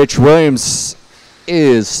 Rich Williams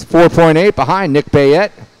is 4.8 behind Nick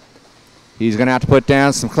Bayette. He's going to have to put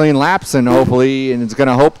down some clean laps and hopefully, and it's going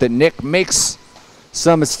to hope that Nick makes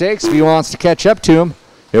some mistakes if he wants to catch up to him.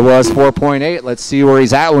 It was 4.8. Let's see where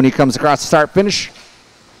he's at when he comes across the start-finish.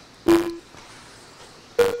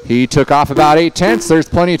 He took off about 8/10. There's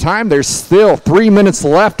plenty of time. There's still 3 minutes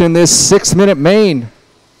left in this 6-minute main.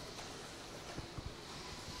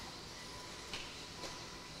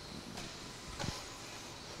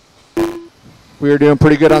 We were doing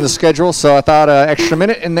pretty good on the schedule, so I thought an extra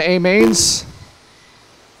minute in the A mains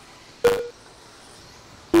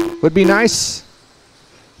would be nice.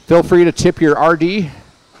 Feel free to tip your RD.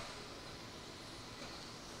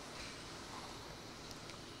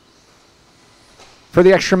 For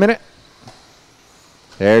the extra minute.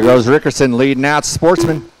 There goes Rickerson leading out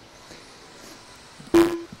Sportsman.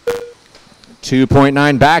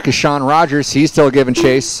 2.9 back is Sean Rogers. He's still giving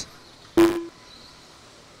chase.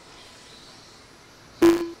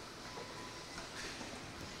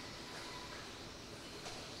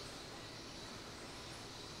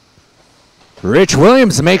 Rich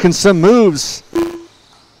Williams making some moves.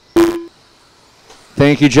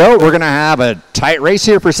 Thank you, Joe. We're going to have a tight race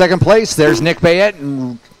here for second place. There's Nick Bayette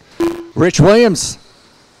and Rich Williams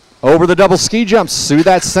over the double ski jumps through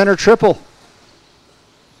that center triple.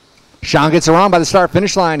 Sean gets around by the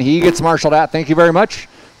start-finish line. He gets marshaled out. Thank you very much.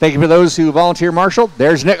 Thank you for those who volunteer marshaled.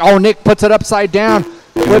 There's Nick. Oh, Nick puts it upside down.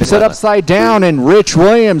 Flips it upside down, and Rich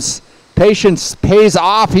Williams' patience pays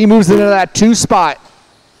off. He moves into that 2 spot.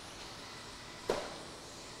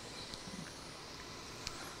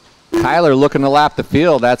 Kyler looking to lap the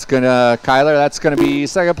field. Kyler, that's gonna be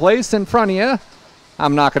second place in front of you.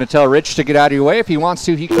 I'm not gonna tell Rich to get out of your way. If he wants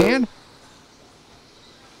to, he can.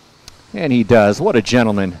 And he does. What a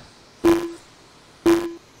gentleman.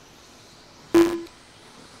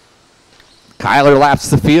 Kyler laps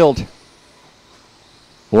the field.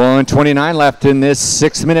 1:29 left in this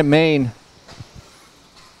 6-minute main.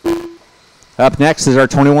 Up next is our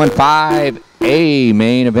 21.5A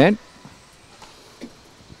main event.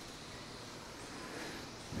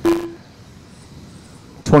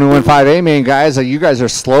 .5A main, guys. You guys are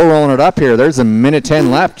slow rolling it up here. There's a minute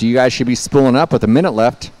 10 left. You guys should be spooling up with a minute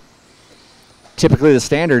left. Typically the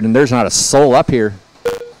standard, and there's not a soul up here.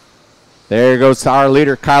 There goes our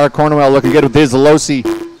leader, Kyler Cornwell, looking good with his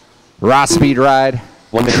Losi raw speed ride.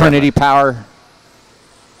 Trinity power.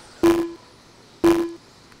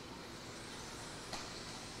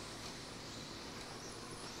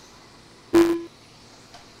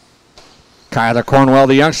 Kyler Cornwell,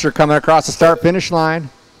 the youngster, coming across the start-finish line.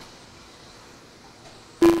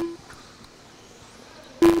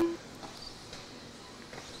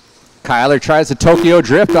 Kyler tries the Tokyo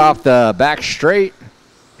drift off the back straight.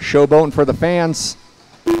 Showboating for the fans.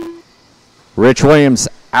 Rich Williams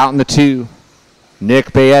out in the 2. Nick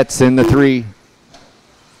Bayette's in the 3.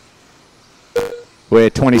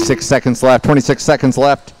 With 26 seconds left. 26 seconds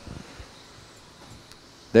left.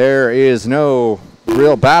 There is no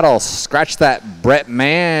real battle. Scratch that. Brett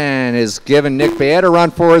Mann is giving Nick Bayette a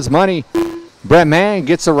run for his money. Brett Mann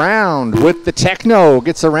gets around with the Techno.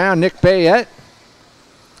 Gets around Nick Bayette.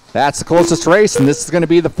 That's the closest race, and this is going to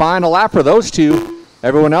be the final lap for those two.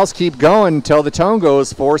 Everyone else keep going until the tone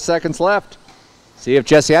goes. 4 seconds left. See if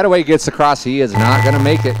Jesse Attaway gets across. He is not going to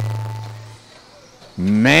make it.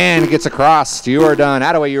 Man gets across. You are done.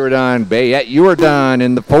 Attaway, you are done. Bayette, you are done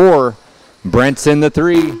in the 4. Brent's in the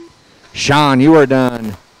 3. Sean, you are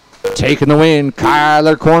done. Taking the win.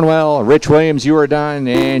 Kyler Cornwell. Rich Williams, you are done.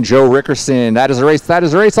 And Joe Rickerson. That is a race. That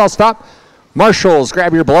is a race. I'll stop. Marshals,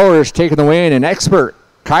 grab your blowers. Taking the win. And Expert.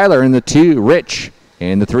 Kyler in the 2, Rich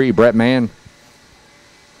in the 3, Brett Mann.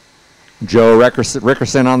 Joe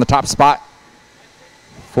Rickerson on the top spot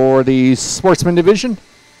for the Sportsman division.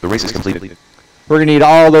 The race is completed. We're going to need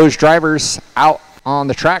all those drivers out on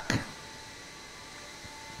the track.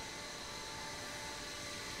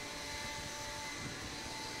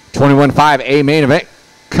 .5A main event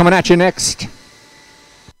coming at you next.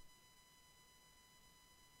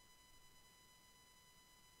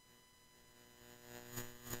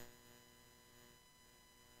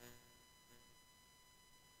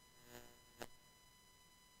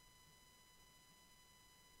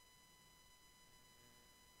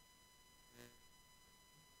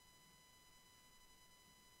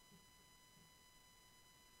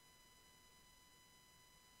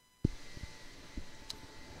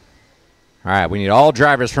 All right, we need all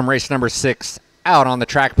drivers from race number 6 out on the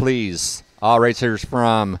track, please. All racers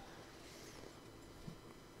from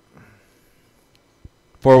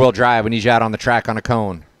four-wheel drive, we need you out on the track on a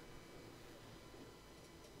cone.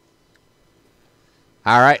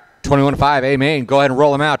 All right, 21.5A main, go ahead and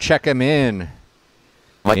roll them out. Check them in.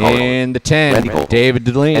 In the 10, David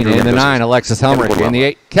Deline. In the 9, Alexis Helmrich. In the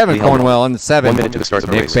 8, Kevin Cornwell. In the 7, Nick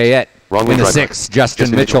Bayette. In the 6,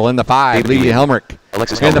 Justin Mitchell. In the 5, Lee Helmrich.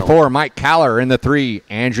 In the 4, Mike Kaller. In the 3,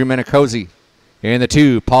 Andrew Menicosi. In the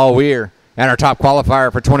 2, Paul Weir. And our top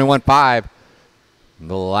qualifier for 21.5,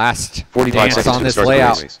 the last dance on this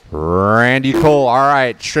layout, Randy Cole. All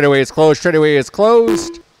right, straightaway is closed. Straightaway is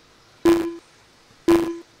closed.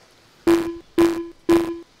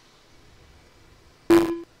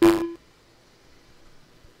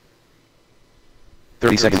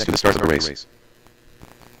 30 seconds to the start of the race.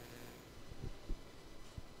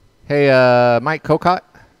 Hey, Mike Cocott,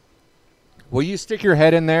 will you stick your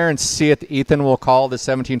head in there and see if Ethan will call the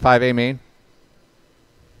 17.5A main?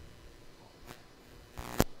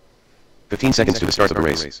 15 seconds to the start of the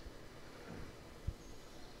race.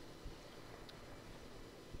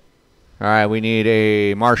 All right, we need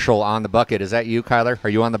a marshal on the bucket. Is that you, Kyler? Are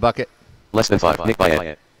you on the bucket? Less than 5. Nick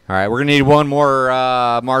Bayette. All right, we're going to need one more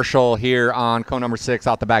marshal here on cone number 6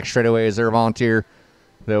 out the back straightaway. Is there a volunteer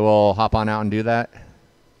that will hop on out and do that?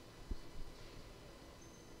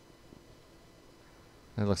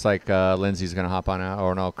 It looks like Lindsay's going to hop on out.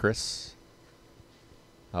 Or no, Chris.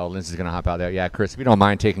 Oh, Lindsay's going to hop out there. Yeah, Chris, if you don't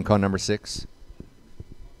mind taking cone number 6.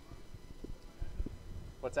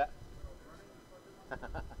 What's that?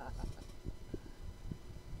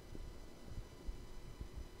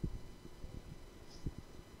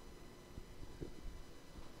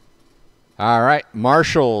 All right,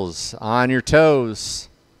 marshals, on your toes.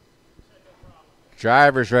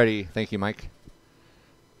 Drivers ready. Thank you, Mike.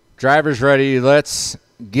 Drivers ready. Let's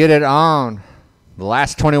get it on. The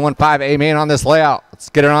last 21.5A main on this layout. Let's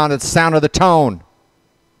get it on to the sound of the tone.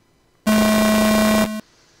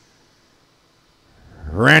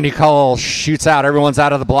 Randy Cole shoots out. Everyone's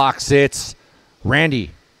out of the blocks. It's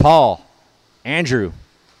Randy, Paul, Andrew,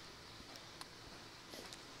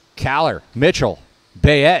 Caller, Mitchell,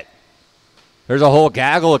 Bayette. There's a whole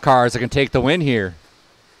gaggle of cars that can take the win here.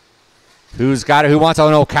 Who's got it? Who wants?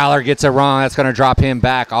 Oh, no, Caller gets it wrong. That's going to drop him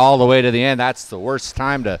back all the way to the end. That's the worst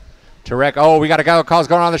time to wreck. Oh, we got a gaggle of cars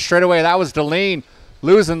going on the straightaway. That was Deline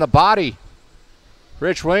losing the body.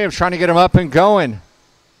 Rich Williams trying to get him up and going.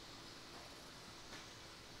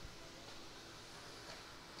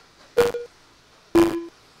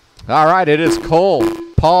 All right, it is Cole,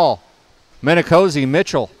 Paul, Menicozi,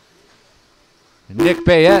 Mitchell, Nick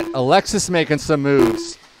Bayette, Alexis making some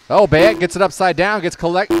moves. Oh, Bayette gets it upside down,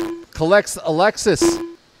 collects Alexis.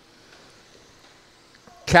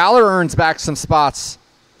 Caller earns back some spots.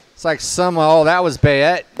 It's like oh, that was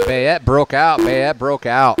Bayette. Bayette broke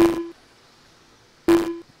out.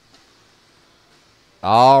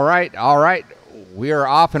 All right. We are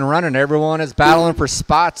off and running. Everyone is battling for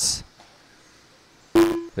spots.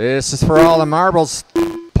 This is for all the marbles.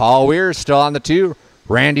 Paul Weir still on the 2.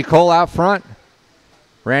 Randy Cole out front.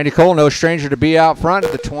 Randy Cole, no stranger to be out front.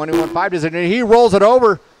 The 21.5 does it. He rolls it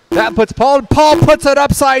over. That puts Paul. Paul puts it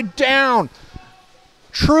upside down.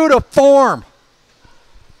 True to form.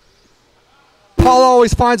 Paul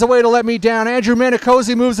always finds a way to let me down. Andrew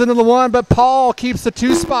Menicozi moves into the 1, but Paul keeps the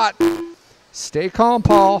 2 spot. Stay calm,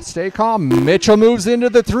 Paul. Stay calm. Mitchell moves into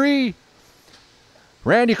the 3.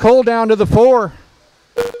 Randy Cole down to the 4.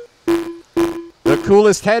 The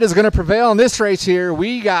coolest head is going to prevail in this race here.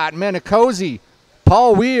 We got Menicozi,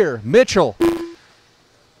 Paul Weir, Mitchell,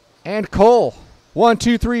 and Cole. 1,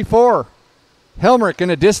 2, 3, 4. Helmrich in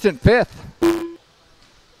a distant 5th.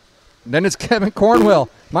 Then it's Kevin Cornwell,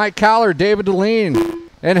 Mike Caller, David Deline,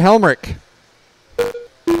 and Helmrich.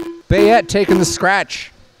 Bayette taking the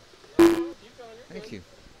scratch. Thank you.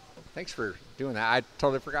 Thanks for doing that. I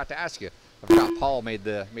totally forgot to ask you. I forgot Paul made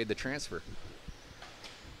the transfer.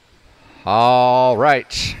 All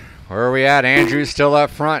right. Where are we at? Andrew's still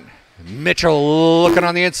up front. Mitchell looking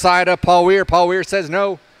on the inside of Paul Weir. Paul Weir says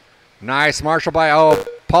no. Nice Marshall by. Oh,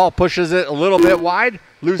 Paul pushes it a little bit wide.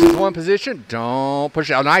 Loses 1 position. Don't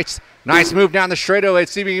push it. Oh, nice move down the straightaway.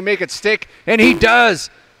 Let's see if he can make it stick. And he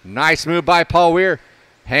does. Nice move by Paul Weir.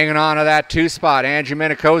 Hanging on to that 2 spot. Andrew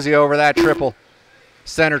Menicozi over that triple.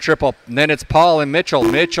 Center triple. And then it's Paul and Mitchell.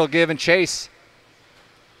 Mitchell giving chase.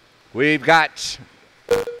 We've got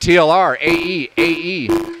TLR, AE.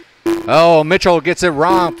 Oh, Mitchell gets it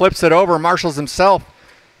wrong, flips it over, marshals himself.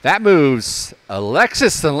 That moves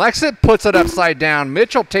Alexis, and Alexis puts it upside down.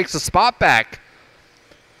 Mitchell takes the spot back.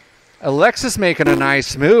 Alexis making a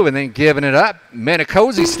nice move and then giving it up.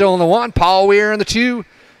 Menicozi still in the 1, Paul Weir in the 2,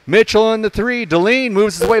 Mitchell in the 3. Deline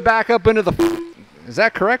moves his way back up into the... Is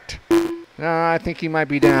that correct? No, I think he might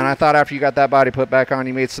be down. I thought after you got that body put back on,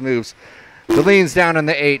 you made some moves. Deline's down in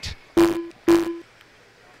the 8.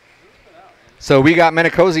 So we got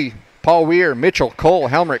Menicozi, Paul Weir, Mitchell, Cole,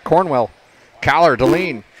 Helmrich, Cornwell, Caller,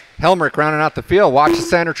 Deline, Helmrich rounding out the field. Watch the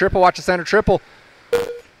center triple.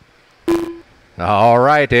 All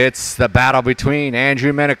right, it's the battle between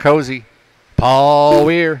Andrew Menicozi, Paul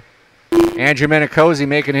Weir. Andrew Menicozi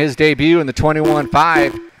making his debut in the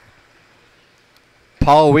 21.5.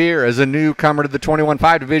 Paul Weir is a newcomer to the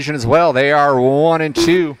 21.5 division as well. They are 1 and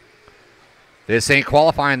 2. This ain't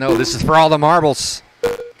qualifying, though. This is for all the marbles.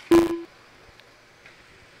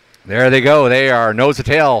 There they go. They are nose to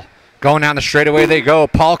tail. Going down the straightaway they go.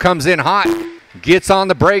 Paul comes in hot. Gets on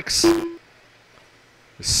the brakes.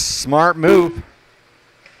 Smart move.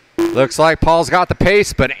 Looks like Paul's got the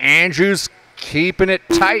pace, but Andrew's keeping it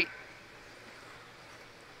tight.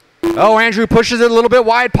 Oh, Andrew pushes it a little bit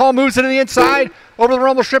wide. Paul moves it to the inside. Over the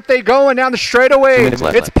rumble strip they go, and down the straightaway.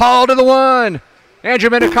 It's Paul to the 1.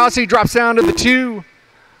 Andrew Menicozi drops down to the 2.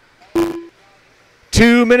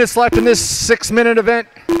 2 minutes left in this 6-minute event.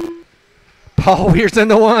 Paul Weir's in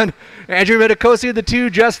the 1. Andrew Menicozi in the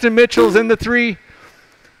 2. Justin Mitchell's in the 3.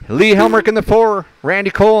 Lee Helmrich in the 4.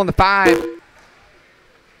 Randy Cole in the 5.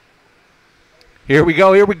 Here we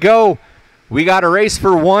go. We got a race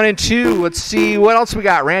for 1 and 2. Let's see what else we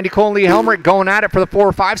got. Randy Cole and Lee Helmrich going at it for the 4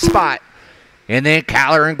 or 5 spot. And then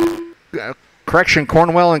Caller and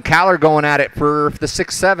Cornwell and Caller going at it for the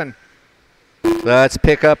 6-7. Let's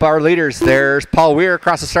pick up our leaders. There's Paul Weir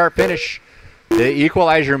across the start finish. The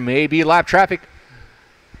equalizer may be lap traffic.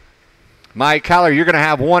 Mike Caller, you're going to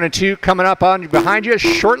have 1 and 2 coming up on behind you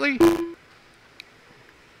shortly.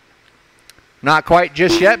 Not quite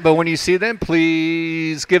just yet, but when you see them,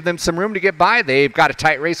 please give them some room to get by. They've got a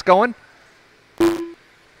tight race going.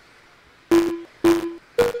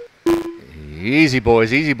 Easy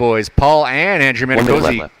boys, easy boys. Paul and Andrew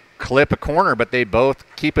Menicozi clip a corner, but they both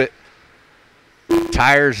keep it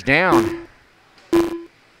tires down.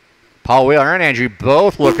 Paul Wheeler and Andrew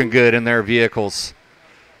both looking good in their vehicles.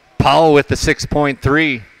 Paul with the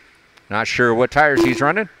 6.3. Not sure what tires he's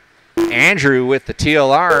running. Andrew with the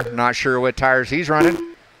TLR. Not sure what tires he's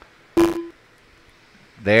running.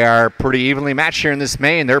 They are pretty evenly matched here in this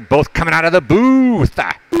main. They're both coming out of the booth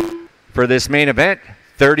for this main event.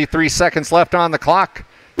 33 seconds left on the clock.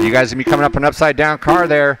 You guys gonna be coming up an upside down car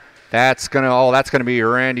there. That's gonna be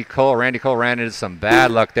Randy Cole. Randy Cole ran into some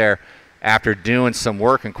bad luck there after doing some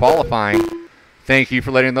work in qualifying. Thank you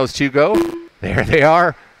for letting those two go. There they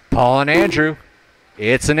are, Paul and Andrew.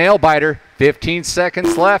 It's a nail biter. 15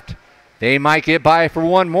 seconds left. They might get by for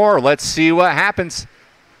one more. Let's see what happens.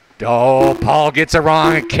 Oh, Paul gets it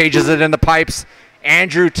wrong and cages it in the pipes.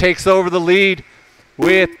 Andrew takes over the lead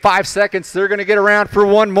with 5 seconds. They're going to get around for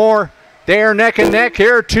one more. They're neck and neck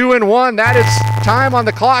here, 2 and 1. That is time on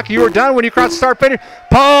the clock. You are done when you cross the start finish.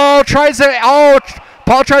 Paul tries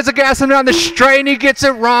to gas him down the straight, and he gets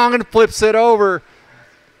it wrong and flips it over.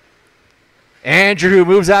 Andrew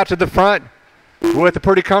moves out to the front with a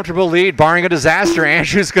pretty comfortable lead, barring a disaster.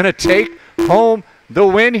 Andrew's going to take home the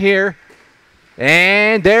win here.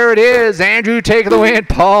 And there it is. Andrew taking the win.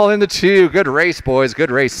 Paul in the 2. Good race, boys. Good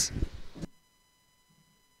race.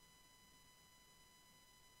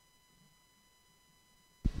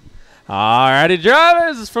 Alrighty,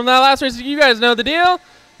 drivers. From that last race, you guys know the deal.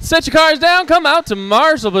 Set your cars down. Come out to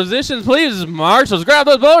marshal positions, please. Marshals, grab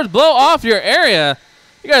those blowers. Blow off your area.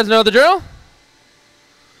 You guys know the drill.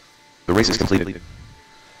 The race is completed.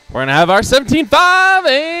 We're going to have our 17.5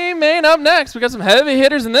 A main up next. We got some heavy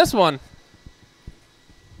hitters in this one.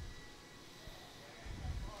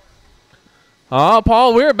 Oh,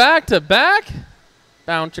 Paul, we're back to back.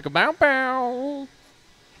 Bow, chicka, bow, bow.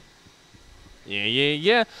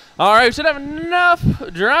 Yeah. All right, we should have enough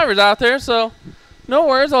drivers out there, so no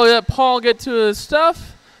worries. I'll let Paul get to his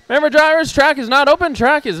stuff. Remember, drivers, track is not open.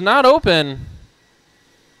 Track is not open.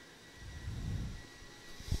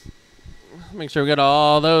 Make sure we get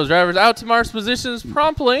all those drivers out to march positions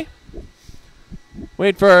promptly.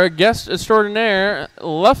 Wait for our guest extraordinaire,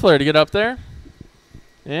 Leffler, to get up there.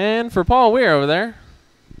 And for Paul Weir over there.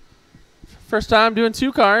 First time doing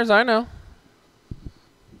 2 cars, I know.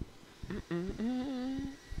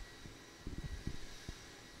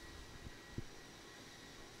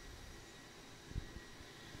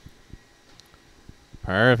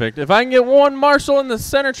 Perfect. If I can get one marshal in the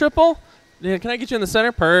center triple. Yeah, can I get you in the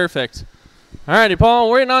center? Perfect. Alrighty,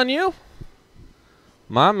 Paul, waiting on you.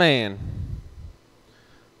 My man.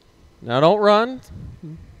 Now don't run.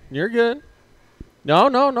 You're good. No.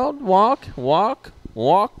 Walk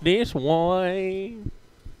this way.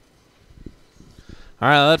 All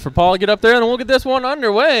right, let for Paul to get up there, and we'll get this one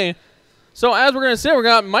underway. So as we're going to see, we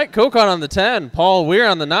got Mike Kokon on the 10, Paul Weir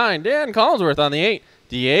on the 9, Dan Collinsworth on the 8,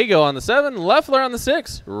 Diego on the 7, Leffler on the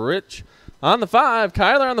 6, Rich on the 5,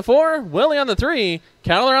 Kyler on the 4, Willie on the 3,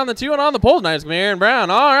 Cowler on the 2, and on the pole tonight is going to be Aaron Brown.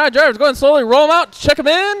 All right, drivers, go ahead and slowly roll them out, check them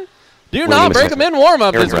in. Do not break them in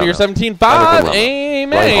warm-up. This is your 17.5.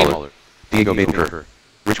 Amen. Diego Baker,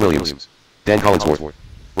 Rich Williams, Dan Collinsworth,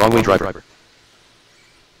 wrong way driver,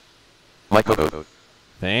 Mike Coco.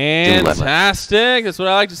 Fantastic. That's what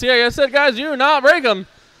I like to see. Like I said, guys, do not break them.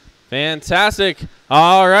 Fantastic.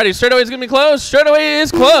 Alrighty, straightaway is going to be closed. Straightaway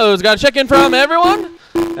is closed. Got to check in from everyone.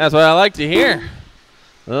 That's what I like to hear.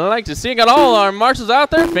 I like to see. Got all our marshals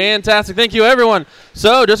out there. Fantastic. Thank you, everyone.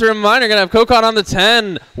 So, just a reminder, going to have Kokon on the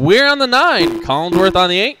 10, Weir on the 9, Collinsworth on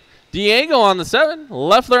the 8, Diego on the 7,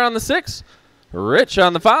 Leffler on the 6, Rich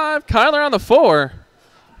on the 5, Kyler on the 4,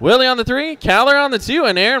 Willie on the 3, Cowler on the 2,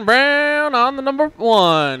 and Aaron Brown on the number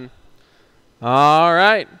 1. All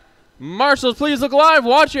right. Marshals, please look live.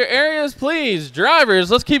 Watch your areas, please. Drivers,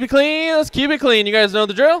 let's keep it clean. Let's keep it clean. You guys know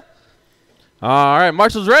the drill? All right.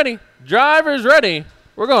 Marshals ready. Drivers ready.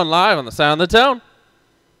 We're going live on the Sound of the Tone.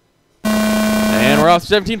 And we're off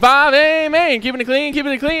to 17.5. Amen. Keeping it clean.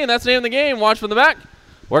 Keeping it clean. That's the name of the game. Watch from the back.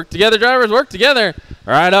 Work together, drivers. Work together.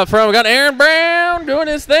 Right up front, we got Aaron Brown doing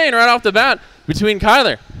his thing right off the bat between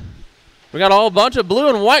Kyler. We got a whole bunch of blue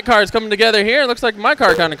and white cars coming together here. It looks like my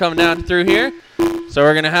car kind of coming down through here. So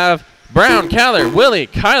we're going to have Brown, Cowler, Willie,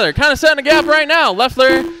 Kyler kind of setting a gap right now.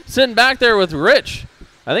 Leffler sitting back there with Rich.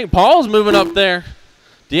 I think Paul's moving up there.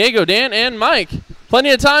 Diego, Dan, and Mike.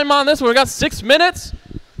 Plenty of time on this one. We got 6 minutes.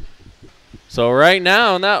 So right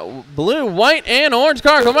now, in that blue, white, and orange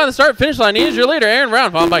car coming by the start-finish line, he is your leader, Aaron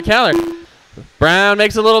Brown, followed by Cowler. Brown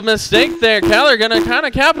makes a little mistake there. Cowler going to kind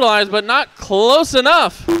of capitalize, but not close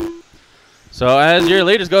enough. So as your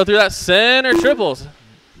leaders go through that center triples,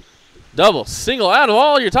 double, single out of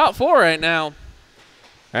all your top 4 right now.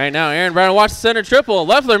 All right, now Aaron Brown, watch the center triple.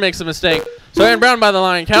 Leffler makes a mistake. So Aaron Brown by the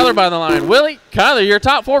line, Kyler by the line. Willie, Kyler, your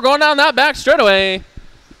top 4 going down that back straightaway.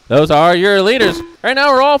 Those are your leaders. Right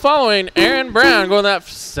now we're all following Aaron Brown going that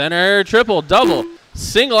center triple, double,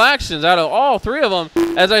 single actions out of all 3 of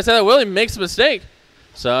them. As I said, Willie makes a mistake.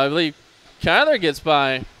 So I believe Kyler gets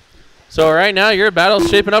by. So right now your battle's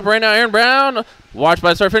shaping up right now. Aaron Brown, watch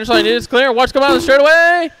by the start finish line. It is clear. Watch come out of the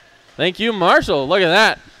straightaway. Thank you, Marshall. Look at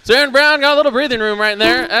that. So Aaron Brown got a little breathing room right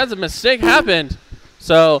there as a mistake happened.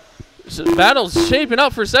 So battle's shaping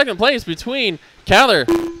up for second place between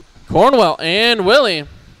Kyler, Cornwell, and Willie.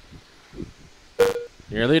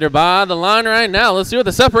 Your leader by the line right now. Let's see what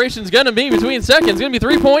the separation's going to be between seconds. It's going to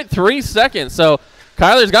be 3.3 seconds. So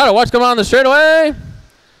Kyler's got it. Watch come on the straightaway.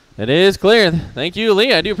 It is clear. Thank you,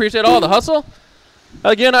 Lee. I do appreciate all the hustle.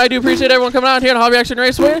 Again, I do appreciate everyone coming out here to Hobby Action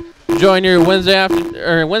Raceway. Enjoying your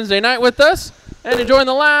Wednesday night with us. And enjoying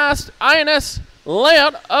the last INS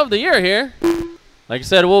layout of the year here. Like I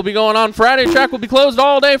said, we'll be going on Friday. Track will be closed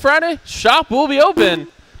all day Friday. Shop will be open.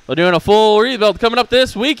 We're doing a full rebuild coming up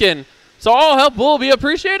this weekend. So all help will be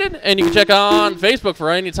appreciated. And you can check on Facebook for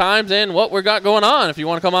any times and what we got going on. If you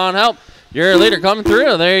want to come on and help your leader coming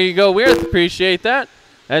through. There you go, Weird. Appreciate that.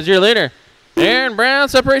 As your leader. Aaron Brown,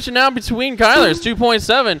 separation now between Kyler's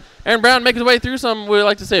 2.7. Aaron Brown making his way through some, we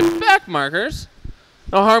like to say, back markers.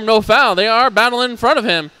 No harm, no foul. They are battling in front of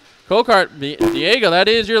him. Cokart, Diego, that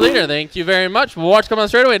is your leader. Thank you very much. We'll watch come on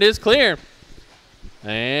straight away. It is clear.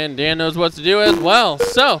 And Dan knows what to do as well.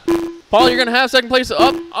 So, Paul, you're going to have second place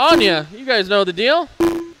up on you. You guys know the deal.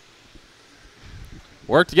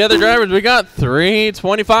 Work together, drivers. We got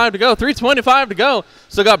 3:25 to go. 3:25 to go.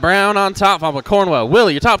 Still got Brown on top, followed by Cornwell.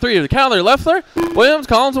 Willie, your top 3 of the Kyler, Leffler, Williams,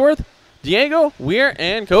 Collinsworth, Diego, Weir,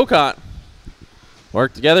 and Cocott.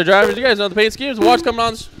 Work together, drivers. You guys know the paint schemes. Watch coming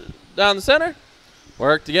on down the center.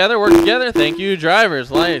 Work together, work together. Thank you,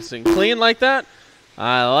 drivers. Nice and clean like that.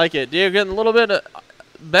 I like it. Diego getting a little bit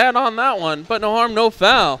bad on that one, but no harm, no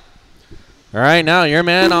foul. All right, now your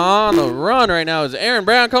man on the run right now is Aaron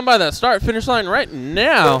Brown. Come by that start-finish line right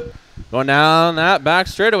now. Going down that back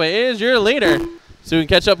straightaway is your leader. So we can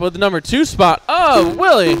catch up with the number 2 spot of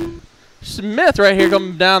Willie Smith right here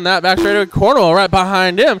coming down that back straightaway. Cornwell right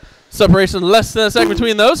behind him. Separation less than a second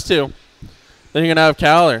between those 2. Then you're going to have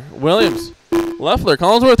Kyler, Williams, Leffler,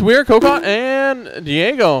 Collinsworth, Weir, Cocott, and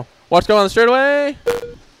Diego. Watch go on the straightaway.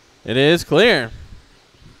 It is clear.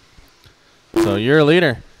 So your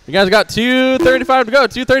leader. You guys got 2:35 to go.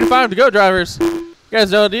 2:35 to go, drivers. You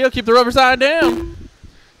guys know the deal. Keep the rubber side down.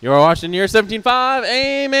 You are watching your 17.5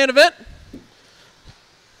 A main event.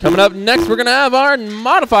 Coming up next, we're going to have our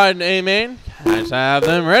modified A main. I just have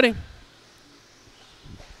them ready.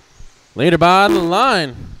 Leader by the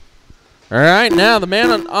line. All right, now the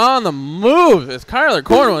man on the move is Kyler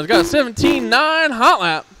Cornwell. He's got a 17.9 hot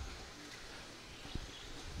lap.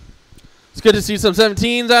 It's good to see some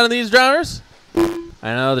 17s out of these drivers.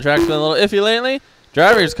 I know the track's been a little iffy lately.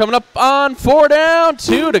 Drivers coming up on 4 down,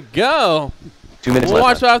 2 to go. 2 minutes We'll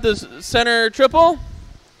left. watch out this center triple.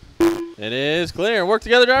 It is clear. Work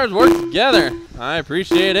together, drivers. Work together. I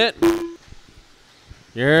appreciate it.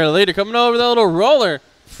 Your leader coming over the little roller.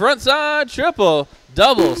 Front side triple,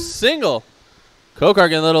 double, single. Cokart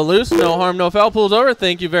getting a little loose. No harm, no foul. Pulls over.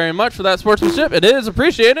 Thank you very much for that sportsmanship. It is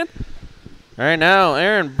appreciated. All right, now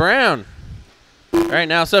Aaron Brown. All right,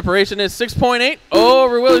 now separation is 6.8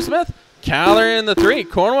 over Willie Smith. Kyler in the 3,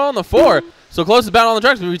 Cornwell in the 4. So closest battle on the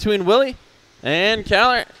tracks between Willie and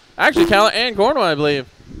Kyler. Actually, Kyler and Cornwell, I believe.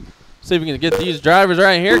 See if we can get these drivers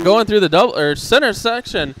right here going through the double or center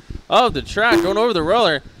section of the track, going over the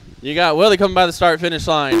roller. You got Willie coming by the start-finish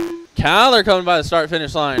line. Kyler coming by the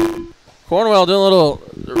start-finish line. Cornwell doing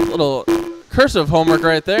a little cursive homework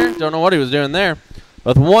right there. Don't know what he was doing there.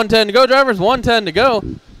 With 1:10 to go, drivers. 1:10 to go.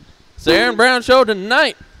 It's the Aaron Brown show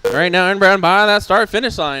tonight. Right now, Aaron Brown by that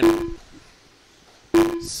start-finish line.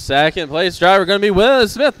 Second place driver going to be Willie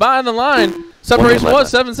Smith by the line. Separation was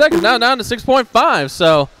 7 seconds. Now down to 6.5.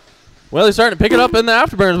 So Willie's starting to pick it up in the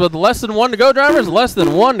afterburners with less than 1 to go, drivers. Less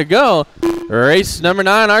than 1 to go. Race number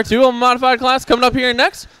 9, R2 modified class coming up here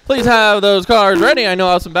next. Please have those cars ready. I know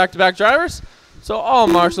I have some back-to-back drivers. So all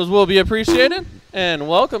marshals will be appreciated. And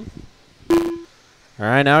welcome. All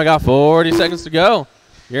right, now we got 40 seconds to go.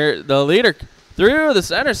 You're the leader through the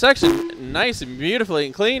center section. Nice and beautifully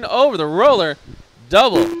and clean over the roller.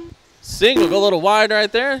 Double. Single. Go a little wide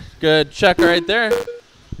right there. Good check right there.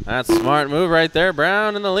 That's a smart move right there.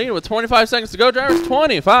 Brown in the lead with 25 seconds to go, drivers.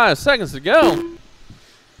 25 seconds to go.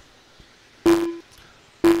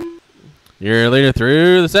 Your leader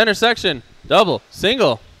through the center section. Double.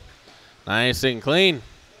 Single. Nice and clean.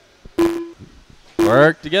 Work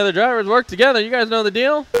Work together, drivers. Work together. You guys know the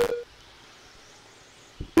deal.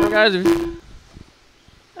 You guys,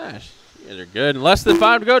 gosh, you guys are good. Less than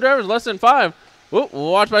 5 to go, drivers. Less than 5. We'll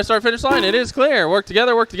watch by start finish line. It is clear. Work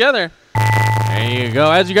together. Work together. There you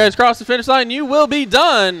go. As you guys cross the finish line, you will be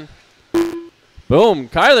done. Boom.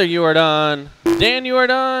 Kyler, you are done. Dan, you are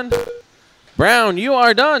done. Brown, you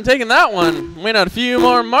are done. Taking that one. Wait out a few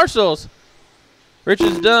more marshals. Rich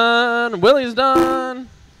is done. Willie's done.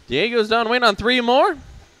 Diego's done. Waiting on 3 more.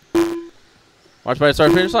 Watch by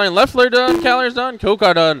start finish line. Leffler done. Caller's done.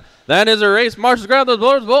 Kokar done. That is a race. Marshals, grab those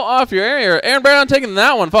blowers bolt off your area. Aaron Brown taking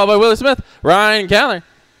that one, followed by Willie Smith, Ryan Caller.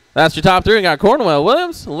 That's your top 3. We got Cornwell,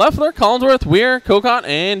 Williams, Leffler, Collinsworth, Weir, Kokot,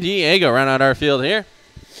 and Diego round out our field here.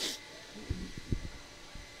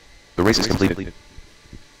 The race is completed.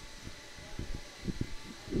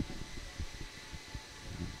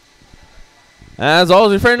 As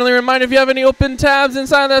always, we friendly reminder, if you have any open tabs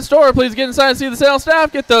inside that store, please get inside and see the sales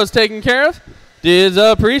staff. Get those taken care of. It is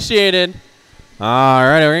appreciated. All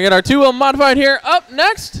right, we're going to get our 2-wheel modified here. Up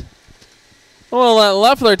next, we'll let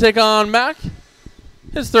Leffler take on back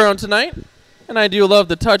his throne tonight. And I do love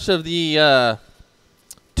the touch of the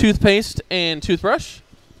toothpaste and toothbrush,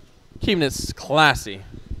 keeping it classy.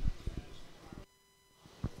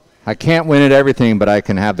 I can't win at everything, but I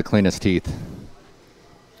can have the cleanest teeth.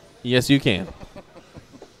 Yes, you can.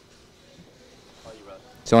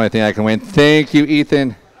 It's the only thing I can win. Thank you,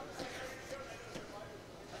 Ethan.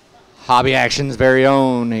 Hobby Action's very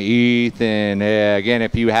own Ethan. Again,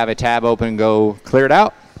 if you have a tab open, go clear it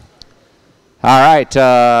out. All right,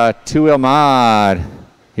 2-wheel mod.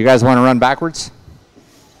 You guys want to run backwards?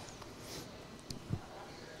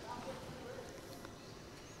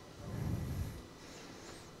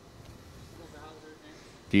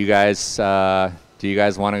 Do you guys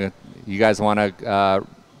want to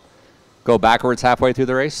go backwards halfway through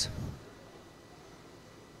the race,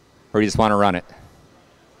 or you just want to run it?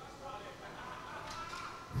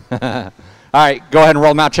 All right, go ahead and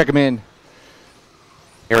roll them out. Check them in.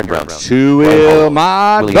 Aaron Brown. 2-wheel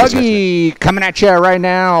mod Willie buggy coming at you right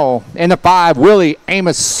now. In the 5, Willie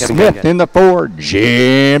Amos Kevin Smith. Gagnon. In the 4,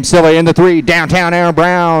 Jim Silva. In the 3, downtown Aaron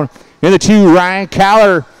Brown. In the 2, Ryan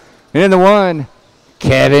Caller. And in the 1,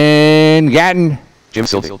 Kevin Gatton. Jim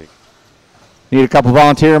Silva. Need a couple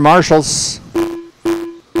volunteer marshals.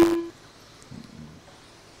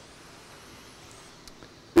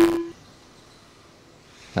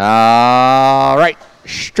 All right.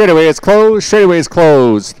 Straightaway is closed. Straightaway is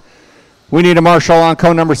closed. We need a marshal on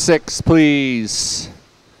cone number 6, please.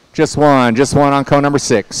 Just one on cone number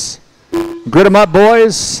 6. Grid them up,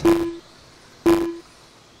 boys.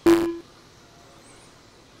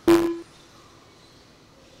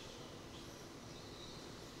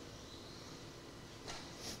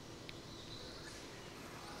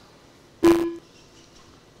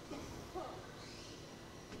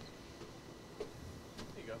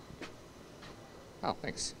 Oh,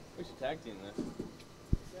 thanks. We should tag team this.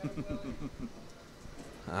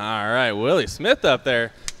 All right, Willie Smith up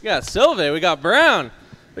there. We got Silve, we got Brown,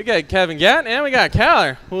 we got Kevin Gatton, and we got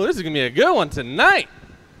Caller. Well, this is going to be a good one tonight.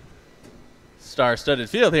 Star-studded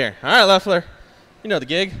field here. All right, Leffler, you know the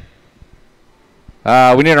gig.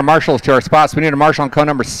 We need our marshals to our spots. We need a marshal on cone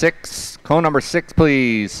number 6. Cone number 6,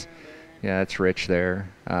 please. Yeah, that's Rich there.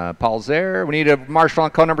 Paul's there. We need a marshal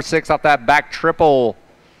on cone number 6 off that back triple.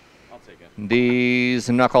 I'll take it. These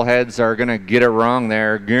knuckleheads are going to get it wrong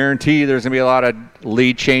there. Guarantee there's going to be a lot of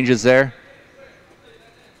lead changes there.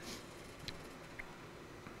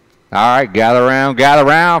 All right, gather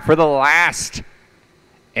around for the last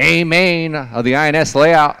A main of the INS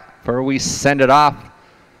layout before we send it off.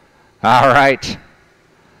 All right.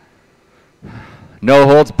 No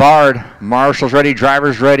holds barred. Marshals ready,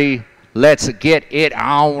 drivers ready. Let's get it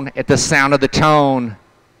on at the sound of the tone.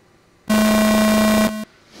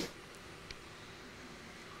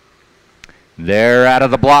 They're out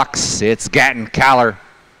of the blocks. It's Gatton, Caller,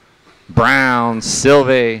 Brown,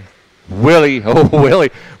 Silve, Willie. Oh,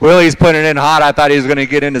 Willie. Willie's putting it in hot. I thought he was going to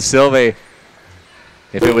get into Silve.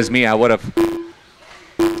 If it was me, I would have.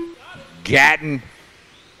 Gatton,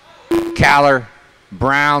 Caller,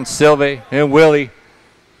 Brown, Silve, and Willie.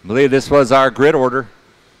 I believe this was our grid order.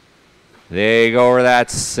 They go over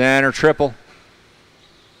that center triple.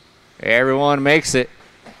 Everyone makes it.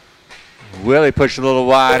 Willie pushed a little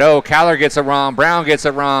wide. Oh, Caller gets it wrong. Brown gets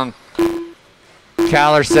it wrong.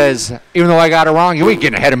 Caller says, even though I got it wrong, you ain't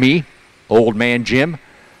getting ahead of me, old man Jim.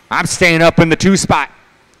 I'm staying up in the 2 spot.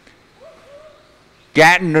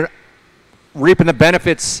 Gatton reaping the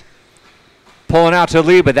benefits, pulling out to the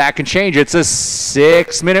lead, but that can change. It's a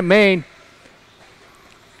 6-minute main.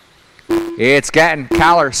 It's Gatton,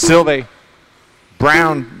 Caller, Silve,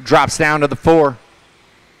 Brown drops down to the 4.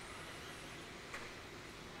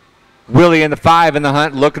 Willie in the 5 in the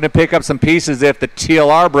hunt, looking to pick up some pieces if the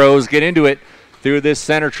TLR bros get into it through this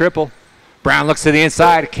center triple. Brown looks to the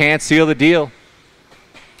inside, can't seal the deal.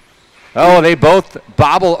 Oh, they both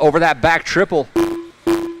bobble over that back triple.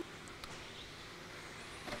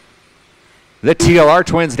 The TLR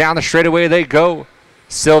twins down the straightaway they go.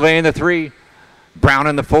 Silva in the 3, Brown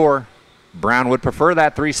in the 4. Brown would prefer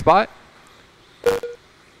that 3 spot.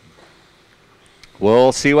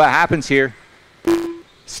 We'll see what happens here.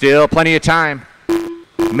 Still plenty of time.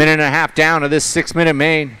 Minute and a half down to this 6-minute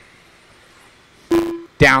main.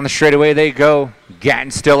 Down the straightaway they go.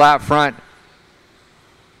 Gatton still out front.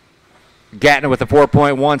 Gatton with a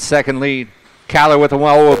 4.1 second lead. Caller with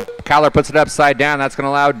a Caller puts it upside down. That's going to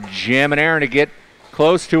allow Jim and Aaron to get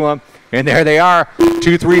close to him. And there they are.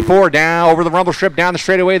 2, 3, 4 down over the rumble strip. Down the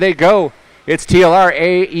straightaway they go. It's TLR,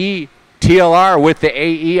 AE. TLR with the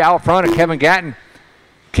AE out front of Kevin Gatton.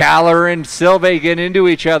 Caller and Silva get into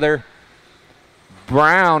each other.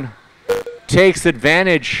 Brown takes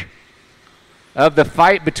advantage of the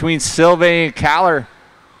fight between Silva and Caller.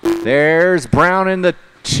 There's Brown in the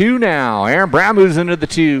 2 now. Aaron Brown moves into the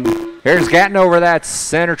 2. There's Gatton over that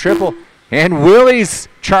center triple. And Willie's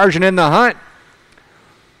charging in the hunt.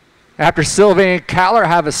 After Silva and Caller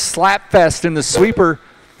have a slap fest in the sweeper,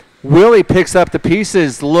 Willie picks up the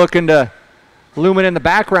pieces, looking to looming in the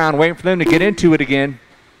background, waiting for them to get into it again.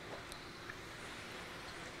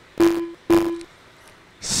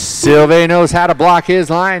 Silva knows how to block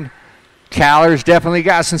his line. Caller's definitely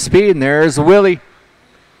got some speed, and there's Willie.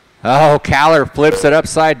 Oh, Caller flips it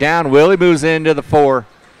upside down. Willie moves into the 4.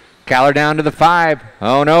 Caller down to the 5.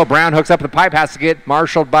 Oh, no, Brown hooks up the pipe, has to get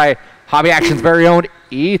marshaled by Hobby Action's very own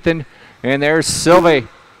Ethan. And there's Silva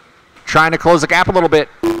trying to close the gap a little bit.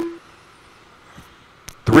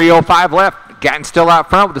 3:05 left. Gatton still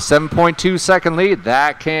out front with a 7.2 second lead.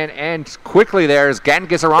 That can end quickly there as Gatton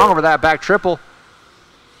gets it wrong over that back triple.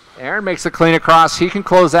 Aaron makes a clean across. He can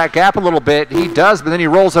close that gap a little bit. He does, but then he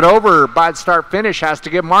rolls it over by the start finish. Has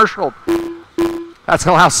to get marshaled. That's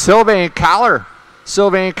going to allow Silva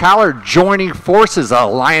and Caller joining forces. An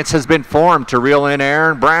alliance has been formed to reel in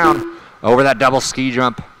Aaron Brown over that double ski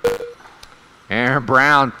jump. Aaron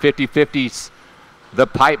Brown 50-50s the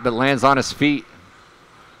pipe but lands on his feet.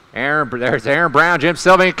 There's Aaron Brown, Jim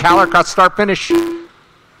Silva, and Caller across the start finish.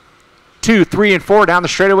 2, 3, and 4 down the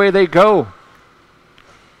straightaway they go.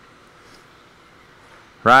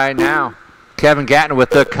 Right now, Kevin Gatton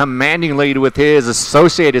with the commanding lead with his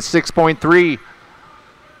associated 6.3.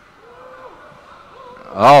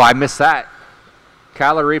 Oh, I missed that.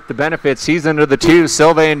 Caller reaped the benefits. He's into the 2,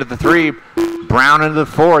 Silva into the 3, Brown into the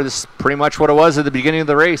 4. This is pretty much what it was at the beginning of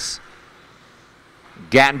the race.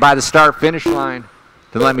 Gatton by the start finish line.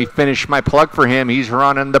 Then let me finish my plug for him. He's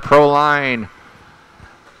running the pro line.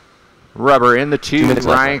 Rubber in the 2,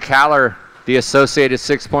 Ryan Caller. The associated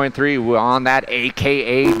 6.3 on that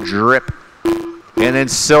AKA drip. And then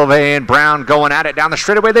Silva and Brown going at it down the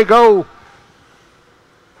straightaway they go.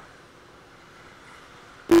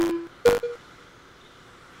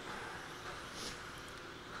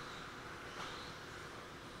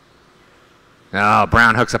 Oh,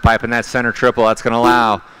 Brown hooks a pipe in that center triple. That's going to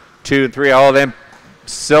allow 2 and 3. Oh, then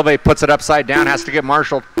Silva puts it upside down, has to get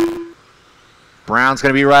marshaled. Brown's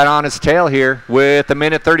going to be right on his tail here with a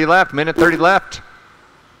minute 30 left.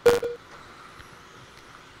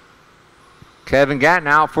 Kevin Gatton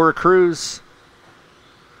out for a cruise.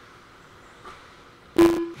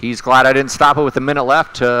 He's glad I didn't stop it with a minute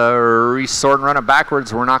left to resort and run it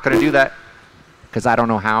backwards. We're not going to do that because I don't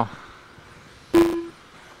know how.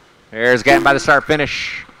 There's Gatton by the start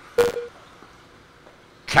finish.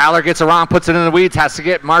 Caller gets around, puts it in the weeds, has to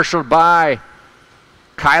get marshaled by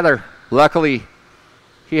Kyler. Luckily,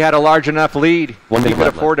 he had a large enough lead. He could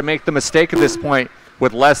afford to make the mistake at this point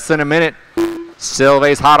with less than a minute.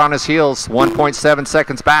 Silva's hot on his heels, 1.7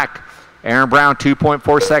 seconds back. Aaron Brown,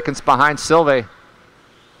 2.4 seconds behind Silva.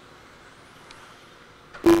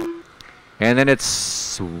 And then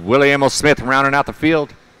it's William O. Smith rounding out the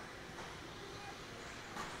field.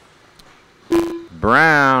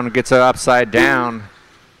 Brown gets it upside down.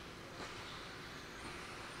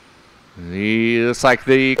 Looks like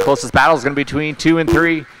the closest battle is going to be between 2 and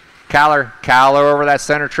 3. Caller over that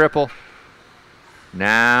center triple.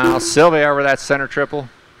 Now Silva over that center triple.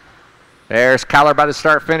 There's Caller by the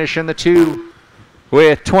start finish in the 2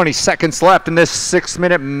 with 20 seconds left in this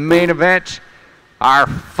 6-minute main event. Our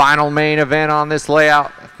final main event on this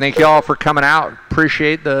layout. Thank you all for coming out.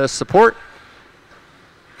 Appreciate the support.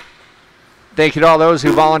 Thank you to all those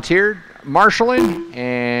who volunteered marshaling,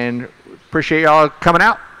 and appreciate y'all coming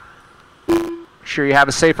out. Sure you have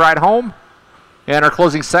a safe ride home. And our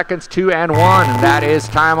closing seconds, 2 and 1. And that is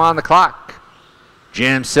time on the clock.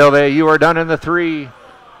 Jim Silva, you are done in the 3.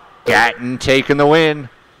 Gatton taking the win.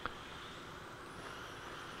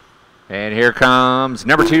 And here comes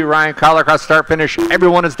number 2, Ryan Collar, across start finish.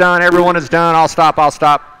 Everyone is done. Everyone is done. I'll stop. I'll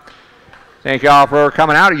stop. Thank you all for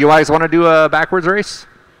coming out. You guys want to do a backwards race?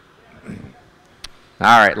 All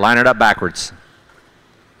right, line it up backwards.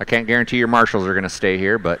 I can't guarantee your marshals are going to stay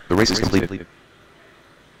here, but The race is completed.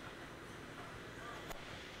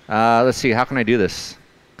 let's see. How can I do this?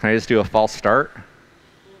 Can I just do a false start?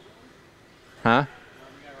 Huh?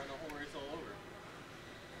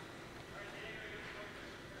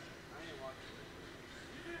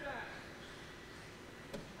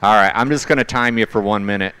 All right, I'm just going to time you for 1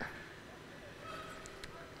 minute.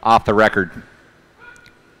 Off the record.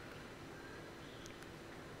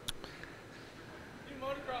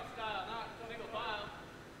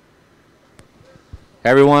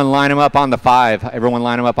 Everyone line them up on the 5. Everyone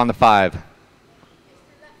line them up on the 5.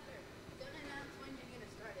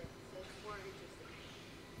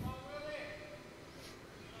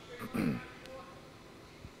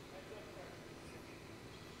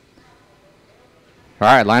 All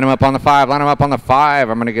right, line them up on the 5. Line them up on the 5.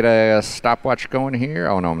 I'm going to get a stopwatch going here.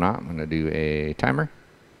 Oh, no, I'm not. I'm going to do a timer.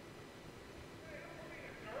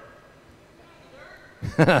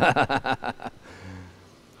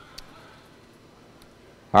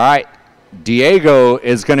 All right, Diego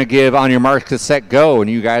is going to give on your mark, set, go, and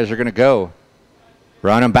you guys are going to go.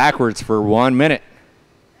 Run them backwards for 1 minute.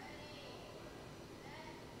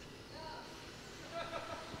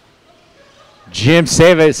 Jim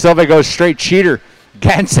Silva goes straight cheater.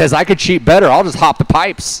 Gatton says, I could cheat better. I'll just hop the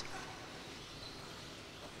pipes.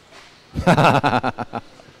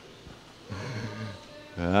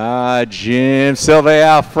 Jim Silva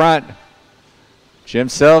out front. Jim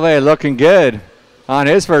Silva looking good. On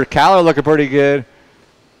his first, Caller looking pretty good.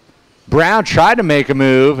 Brown tried to make a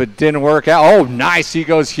move. It didn't work out. Oh, nice. He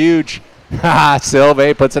goes huge.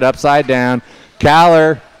 Silva puts it upside down.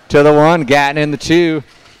 Caller to the 1. Gatton in the 2.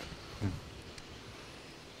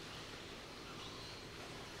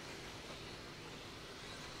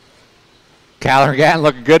 Caller and Gatton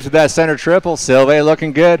looking good to that center triple. Silva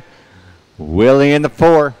looking good. Willie in the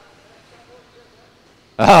 4.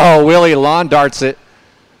 Oh, Willie lawn darts it.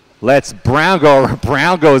 Lets Brown go.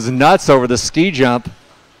 Brown goes nuts over the ski jump.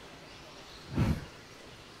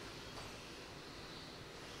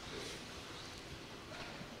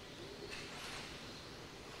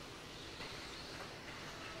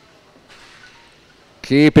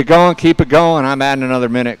 Keep it going, keep it going. I'm adding another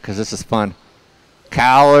minute because this is fun.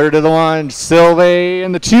 Caller to the 1, Silva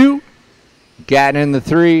in the 2, Gatton in the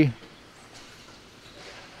 3.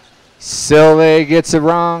 Silva gets it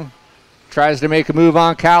wrong. Tries to make a move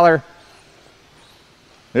on Caller.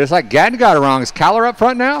 It's like Gatton got it wrong. Is Caller up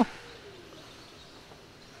front now?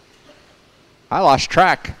 I lost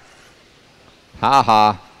track.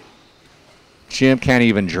 Ha. Jim can't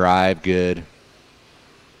even drive good.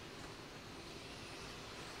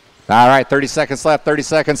 All right, 30 seconds left, 30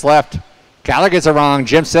 seconds left. Caller gets it wrong.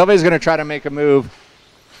 Jim Silva is going to try to make a move.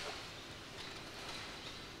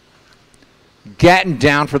 Gatton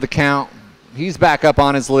down for the count. He's back up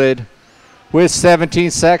on his lid. With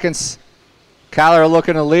 17 seconds, Caller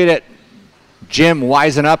looking to lead it. Jim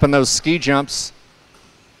wising up in those ski jumps.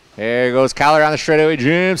 There goes Caller down the straightaway.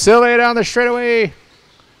 Jim Silva down the straightaway.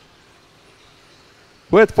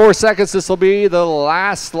 With 4 seconds, this will be the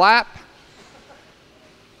last lap.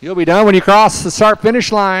 You'll be done when you cross the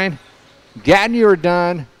start-finish line. Gatton, you're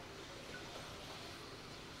done.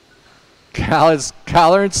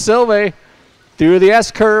 Caller and Silva through the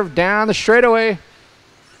S-curve, down the straightaway.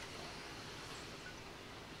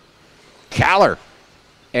 Caller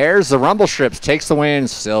airs the rumble strips, takes the win.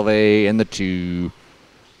 Silva in the 2.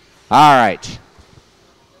 All right.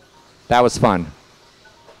 That was fun.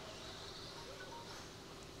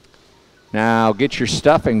 Now get your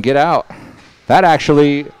stuff and get out. That'll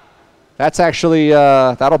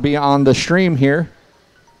be on the stream here.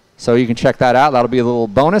 So you can check that out. That'll be a little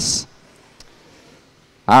bonus.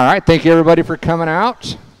 All right. Thank you, everybody, for coming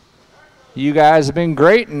out. You guys have been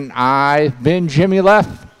great, and I've been Jimmy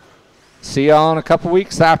Leff. See y'all in a couple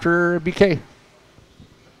weeks after BK.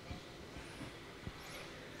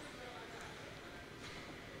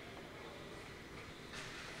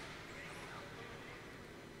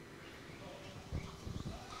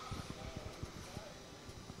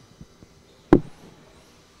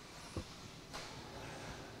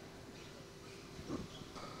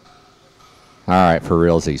 All right, for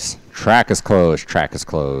realsies. Track is closed. Track is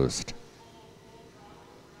closed.